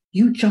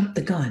 You jumped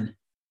the gun.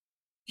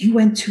 You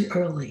went too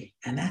early.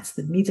 And that's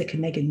the midah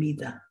keneged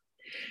midah.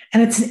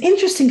 And it's an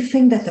interesting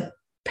thing that the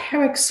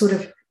Perek sort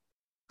of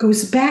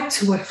goes back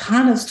to what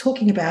Hannah's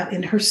talking about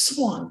in her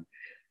song.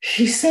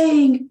 She's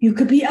saying you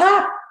could be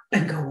up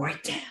and go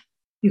right down.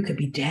 You could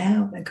be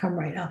down and come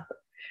right up.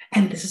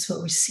 And this is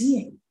what we're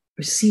seeing.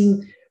 We're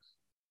seeing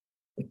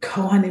the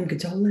Kohanim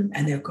Gedolim,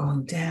 and they're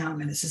going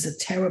down. And this is a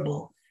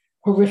terrible,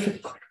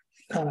 horrific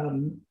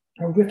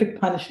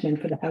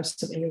punishment for the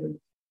house of Eli.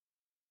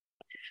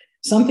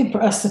 Something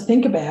for us to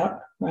think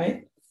about,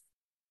 right?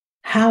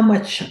 How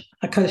much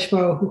HaKadosh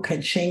Baruch Hu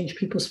can change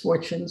people's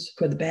fortunes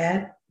for the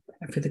bad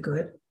and for the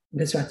good.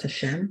 B'ezrat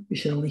Hashem, we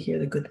should only hear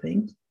the good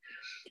things.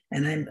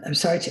 And I'm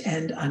sorry to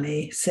end on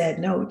a sad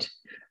note,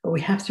 but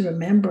we have to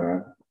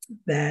remember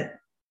that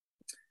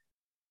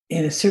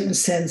in a certain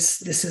sense,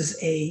 this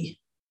is a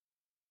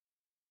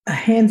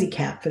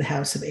handicap for the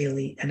house of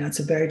Eli, and that's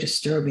a very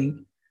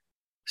disturbing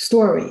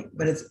story.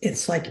 But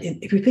it's like,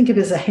 if you think of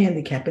it as a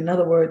handicap, in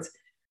other words,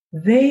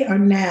 they are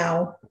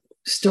now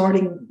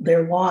starting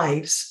their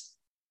lives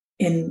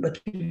in what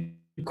you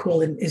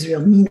call in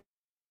Israel, minus.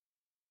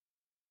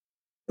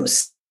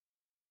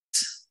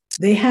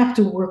 They have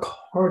to work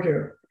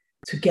harder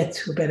to get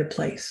to a better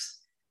place.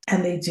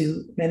 And they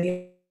do,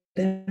 many of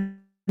them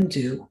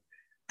do.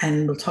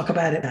 And we'll talk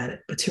about it.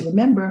 But to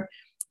remember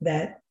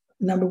that,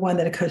 number one,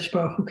 that HaKadosh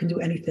Baruch Hu can do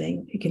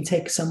anything. He can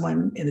take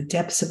someone in the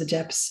depths of the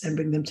depths and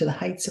bring them to the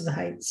heights of the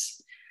heights.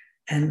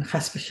 And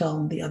chas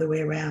v'shalom, the other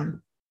way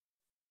around.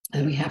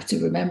 And we have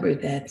to remember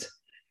that,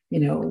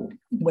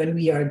 when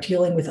we are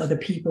dealing with other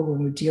people,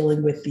 when we're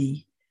dealing with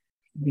the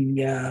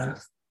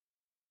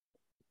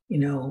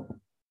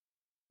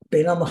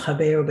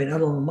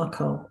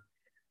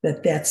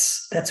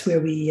that's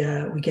where we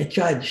get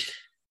judged,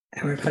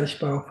 and where HaKadosh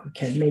Baruch Hu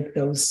can make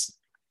those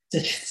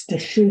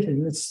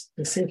decisions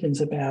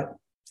about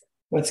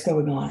what's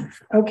going on.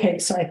 Okay,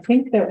 so I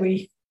think that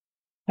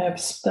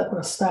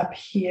we'll stop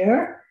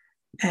here,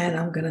 and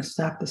I'm going to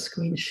stop the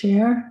screen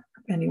share.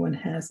 If anyone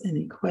has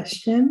any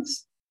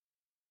questions.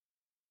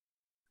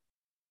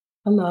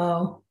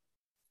 Hello.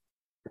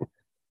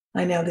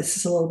 I know this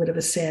is a little bit of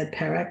a sad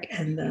Perek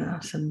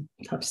and some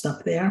tough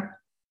stuff there.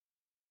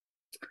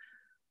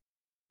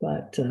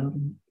 But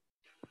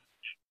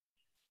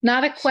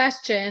not a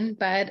question,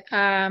 but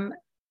I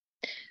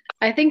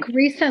think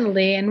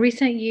in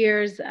recent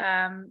years,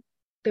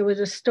 there was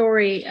a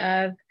story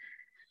of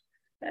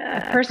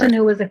a person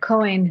who was a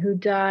Kohen who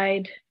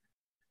died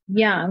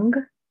young,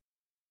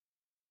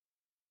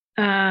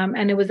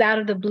 and it was out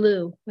of the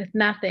blue with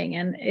nothing.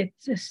 And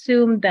it's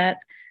assumed that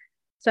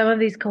some of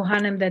these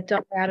Kohanim that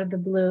died out of the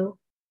blue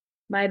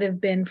might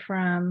have been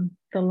from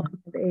the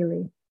line of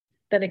Eli,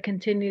 that it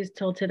continues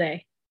till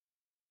today.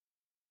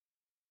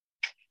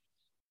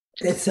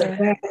 It's a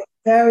very,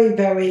 very,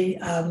 very,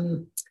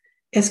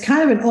 it's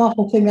kind of an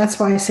awful thing. That's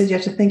why I said you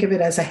have to think of it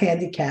as a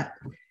handicap.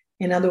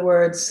 In other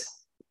words,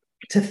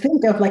 to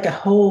think of like a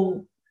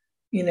whole,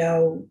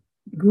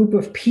 group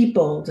of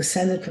people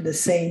descended from the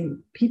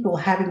same people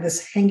having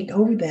this hanging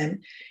over them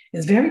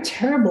is very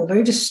terrible,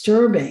 very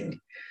disturbing.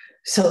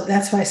 So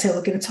that's why I say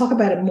we're going to talk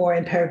about it more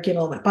in Perek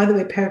Gimel. By the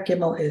way, Perek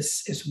Gimel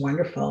is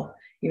wonderful,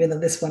 even though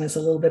this one is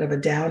a little bit of a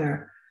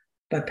downer.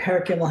 But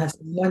Perek Gimel has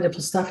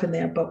wonderful stuff in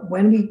there. But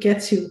when we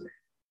get to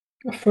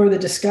a further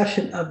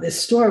discussion of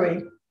this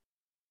story,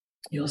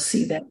 you'll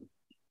see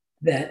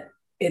that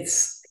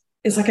it's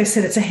like I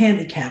said, it's a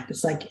handicap.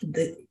 It's like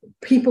the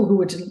people who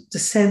were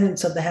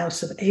descendants of the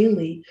house of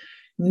Eli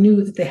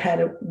knew that they had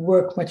to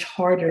work much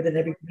harder than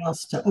everyone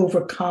else to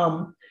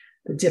overcome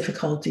the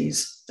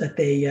difficulties that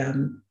they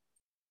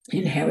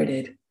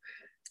inherited.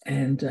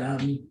 And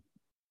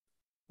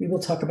we will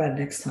talk about it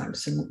next time,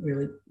 some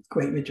really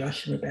great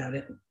midrashim about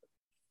it.